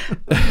so.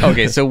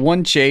 Okay, so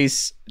one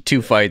chase,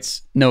 2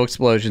 fights, no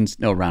explosions,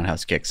 no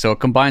roundhouse kicks. So a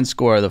combined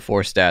score of the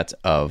 4 stats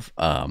of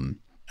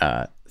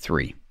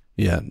 3.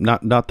 Yeah,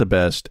 not the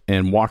best.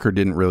 And Walker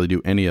didn't really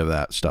do any of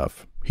that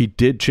stuff. He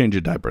did change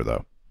a diaper,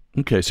 though.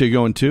 Okay, so you're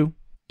going 2?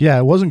 Yeah,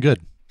 it wasn't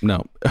good.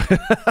 No.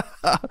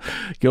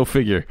 Go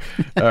figure.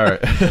 All right.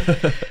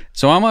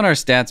 So I'm on our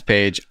stats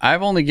page.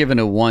 I've only given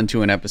a 1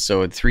 to an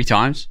episode 3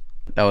 times.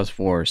 That was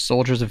for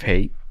Soldiers of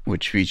Hate,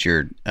 which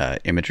featured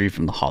imagery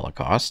from the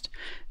Holocaust.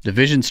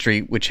 Division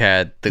Street, which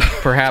had the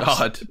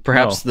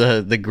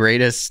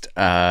greatest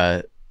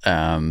letdown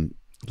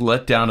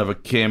of a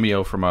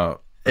cameo from a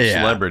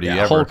celebrity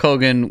ever. Hulk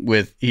Hogan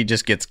he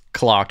just gets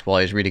clocked while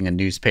he's reading a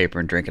newspaper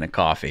and drinking a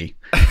coffee.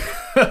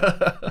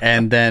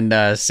 And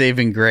then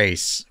Saving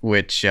Grace,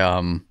 which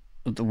the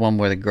one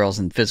where the girl's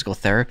in physical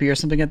therapy or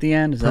something at the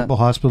end. Is Purple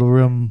Hospital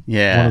Room.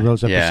 Yeah, one of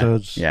those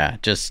episodes. Yeah,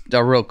 just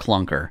a real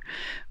clunker.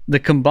 The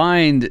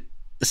combined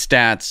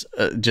stats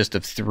just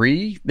of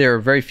 3. There are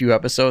very few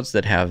episodes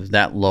that have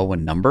that low a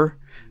number.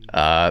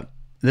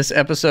 This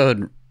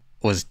episode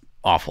was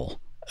awful.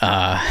 You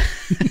got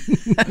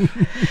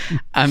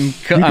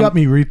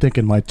me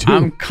rethinking my 2.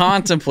 I'm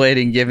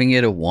contemplating giving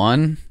it a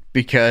 1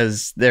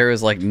 because there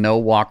is like no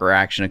Walker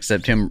action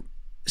except him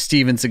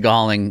Steven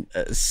Seagaling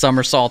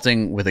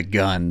somersaulting with a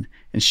gun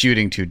and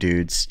shooting 2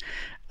 dudes.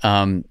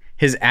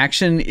 His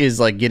action is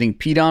like getting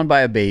peed on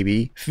by a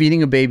baby,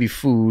 feeding a baby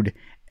food,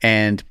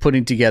 and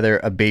putting together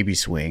a baby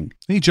swing.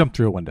 He jumped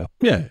through a window.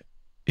 Yeah,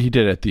 he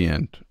did at the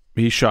end.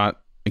 He shot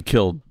and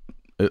killed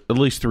at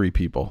least 3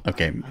 people.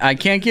 Okay, I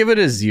can't give it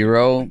a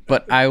 0,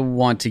 but I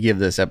want to give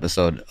this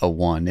episode a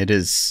 1. It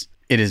is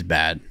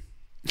bad.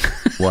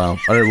 Wow.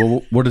 All right.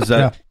 Well, what does that?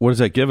 Yeah. What does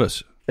that give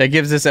us? That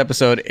gives this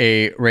episode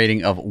a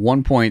rating of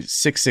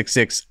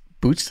 1.666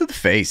 boots to the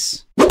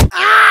face.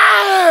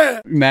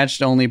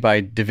 Matched only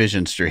by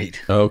Division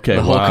Street. Okay.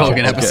 The Hulk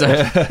Hogan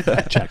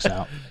episode. Checks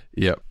out.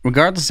 Yep.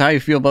 Regardless of how you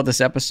feel about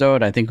this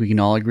episode, I think we can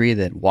all agree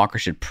that Walker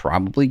should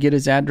probably get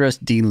his address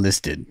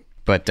delisted.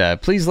 But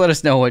please let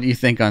us know what you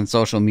think on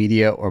social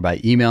media or by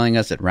emailing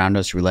us at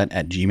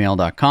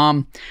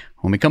roundhouse@gmail.com.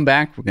 When we come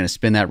back, we're going to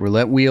spin that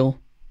roulette wheel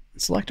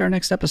and select our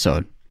next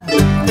episode.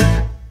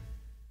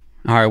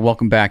 All right,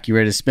 welcome back. You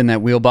ready to spin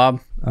that wheel,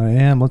 Bob? I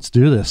am. Let's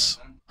do this.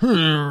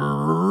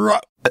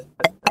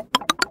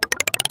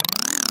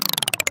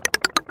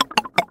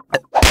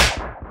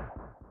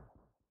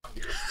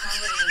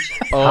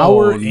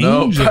 Power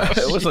Angels.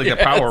 It was like the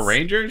Power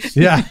Rangers?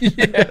 Yeah.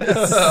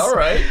 Yes. All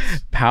right.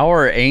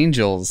 Power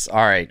Angels.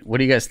 All right. What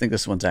do you guys think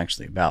this one's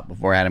actually about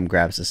before Adam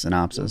grabs the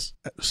synopsis?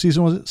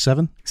 Season was it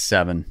 7?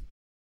 7.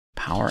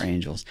 Power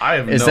Angels. I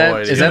have no idea.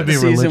 Is that the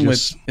season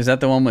religious. is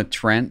that the one with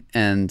Trent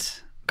and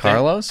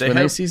Carlos? They Were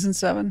they have- season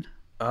 7?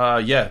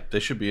 Yeah, they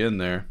should be in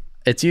there.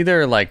 It's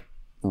either like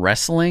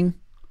wrestling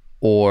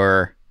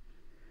or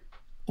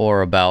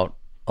about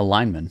a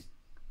lineman.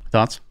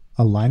 Thoughts?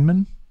 A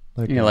lineman?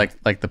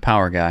 Like the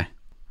power guy.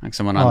 Like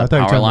someone I on the thought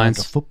you were power talking lines.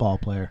 like a football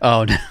player.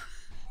 Oh, no.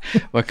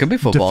 Well, it could be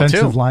football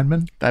Defensive too.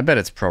 lineman? I bet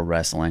it's pro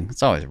wrestling.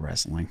 It's always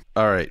wrestling.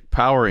 All right.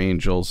 Power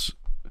Angels.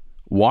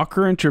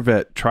 Walker and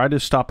Trevette try to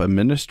stop a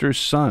minister's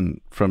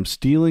son from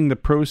stealing the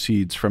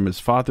proceeds from his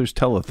father's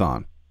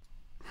telethon.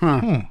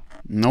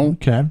 No.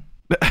 Okay.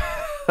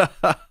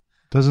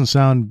 Doesn't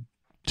sound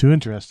too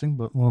interesting,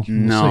 but we'll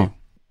see.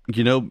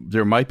 You know,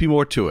 there might be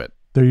more to it.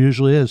 There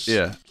usually is.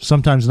 Yeah.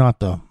 Sometimes not,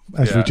 though,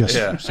 as we just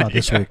saw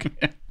this week.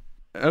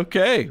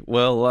 Okay.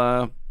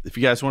 Well, if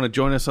you guys want to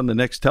join us on the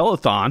next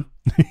telethon,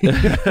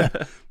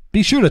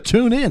 be sure to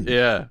tune in.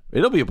 Yeah,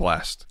 it'll be a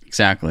blast.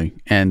 Exactly.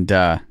 And,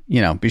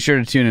 be sure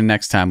to tune in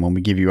next time when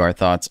we give you our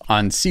thoughts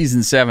on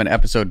Season 7,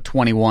 Episode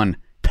 21,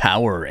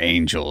 Power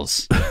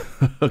Angels.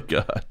 Oh,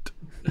 God.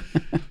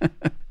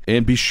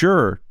 And be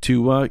sure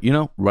to,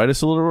 write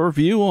us a little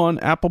review on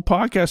Apple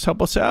Podcasts.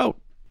 Help us out.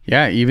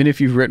 Yeah, even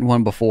if you've written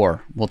one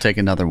before, we'll take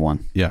another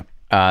one. Yeah.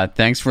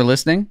 Thanks for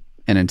listening,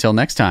 and until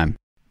next time,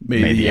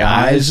 may the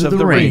eyes of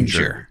the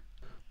Ranger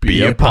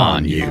be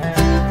upon you.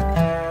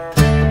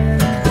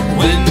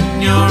 When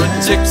you're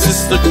in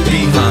Texas, look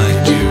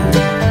behind you.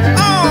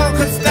 Oh,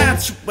 'cause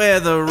that's where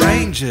the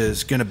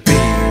ranger's gonna be.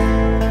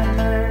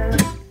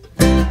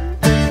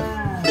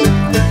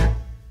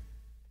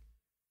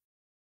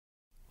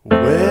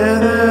 Where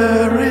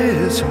there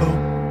is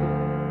hope,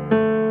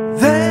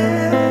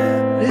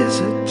 there is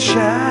a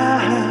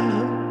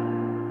child.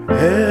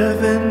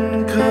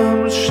 Heaven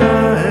comes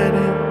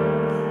shining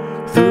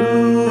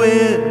through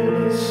in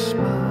a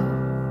smile.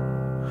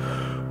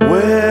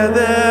 Where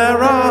there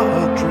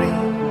are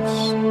dreams,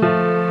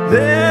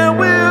 there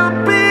will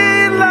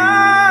be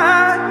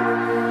light,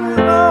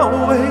 and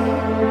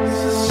always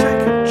a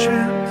second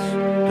chance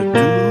to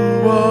do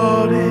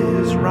what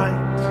is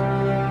right.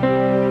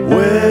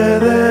 Where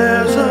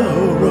there's a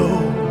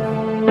road,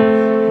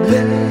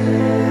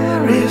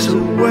 there is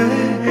a way,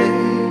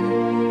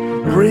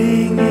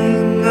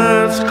 bringing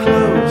us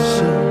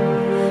closer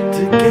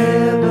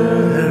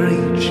together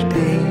each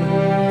day.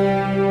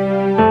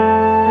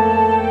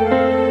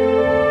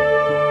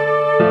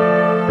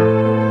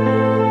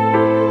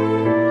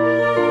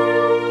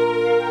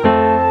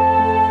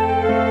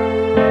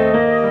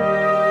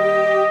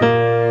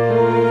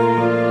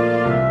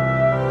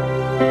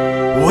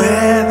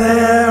 Where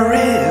there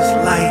is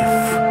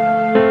life,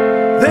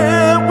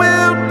 there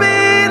will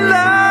be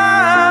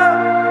love,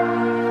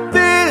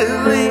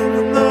 filling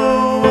the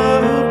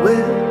world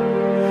with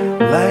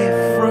life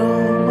from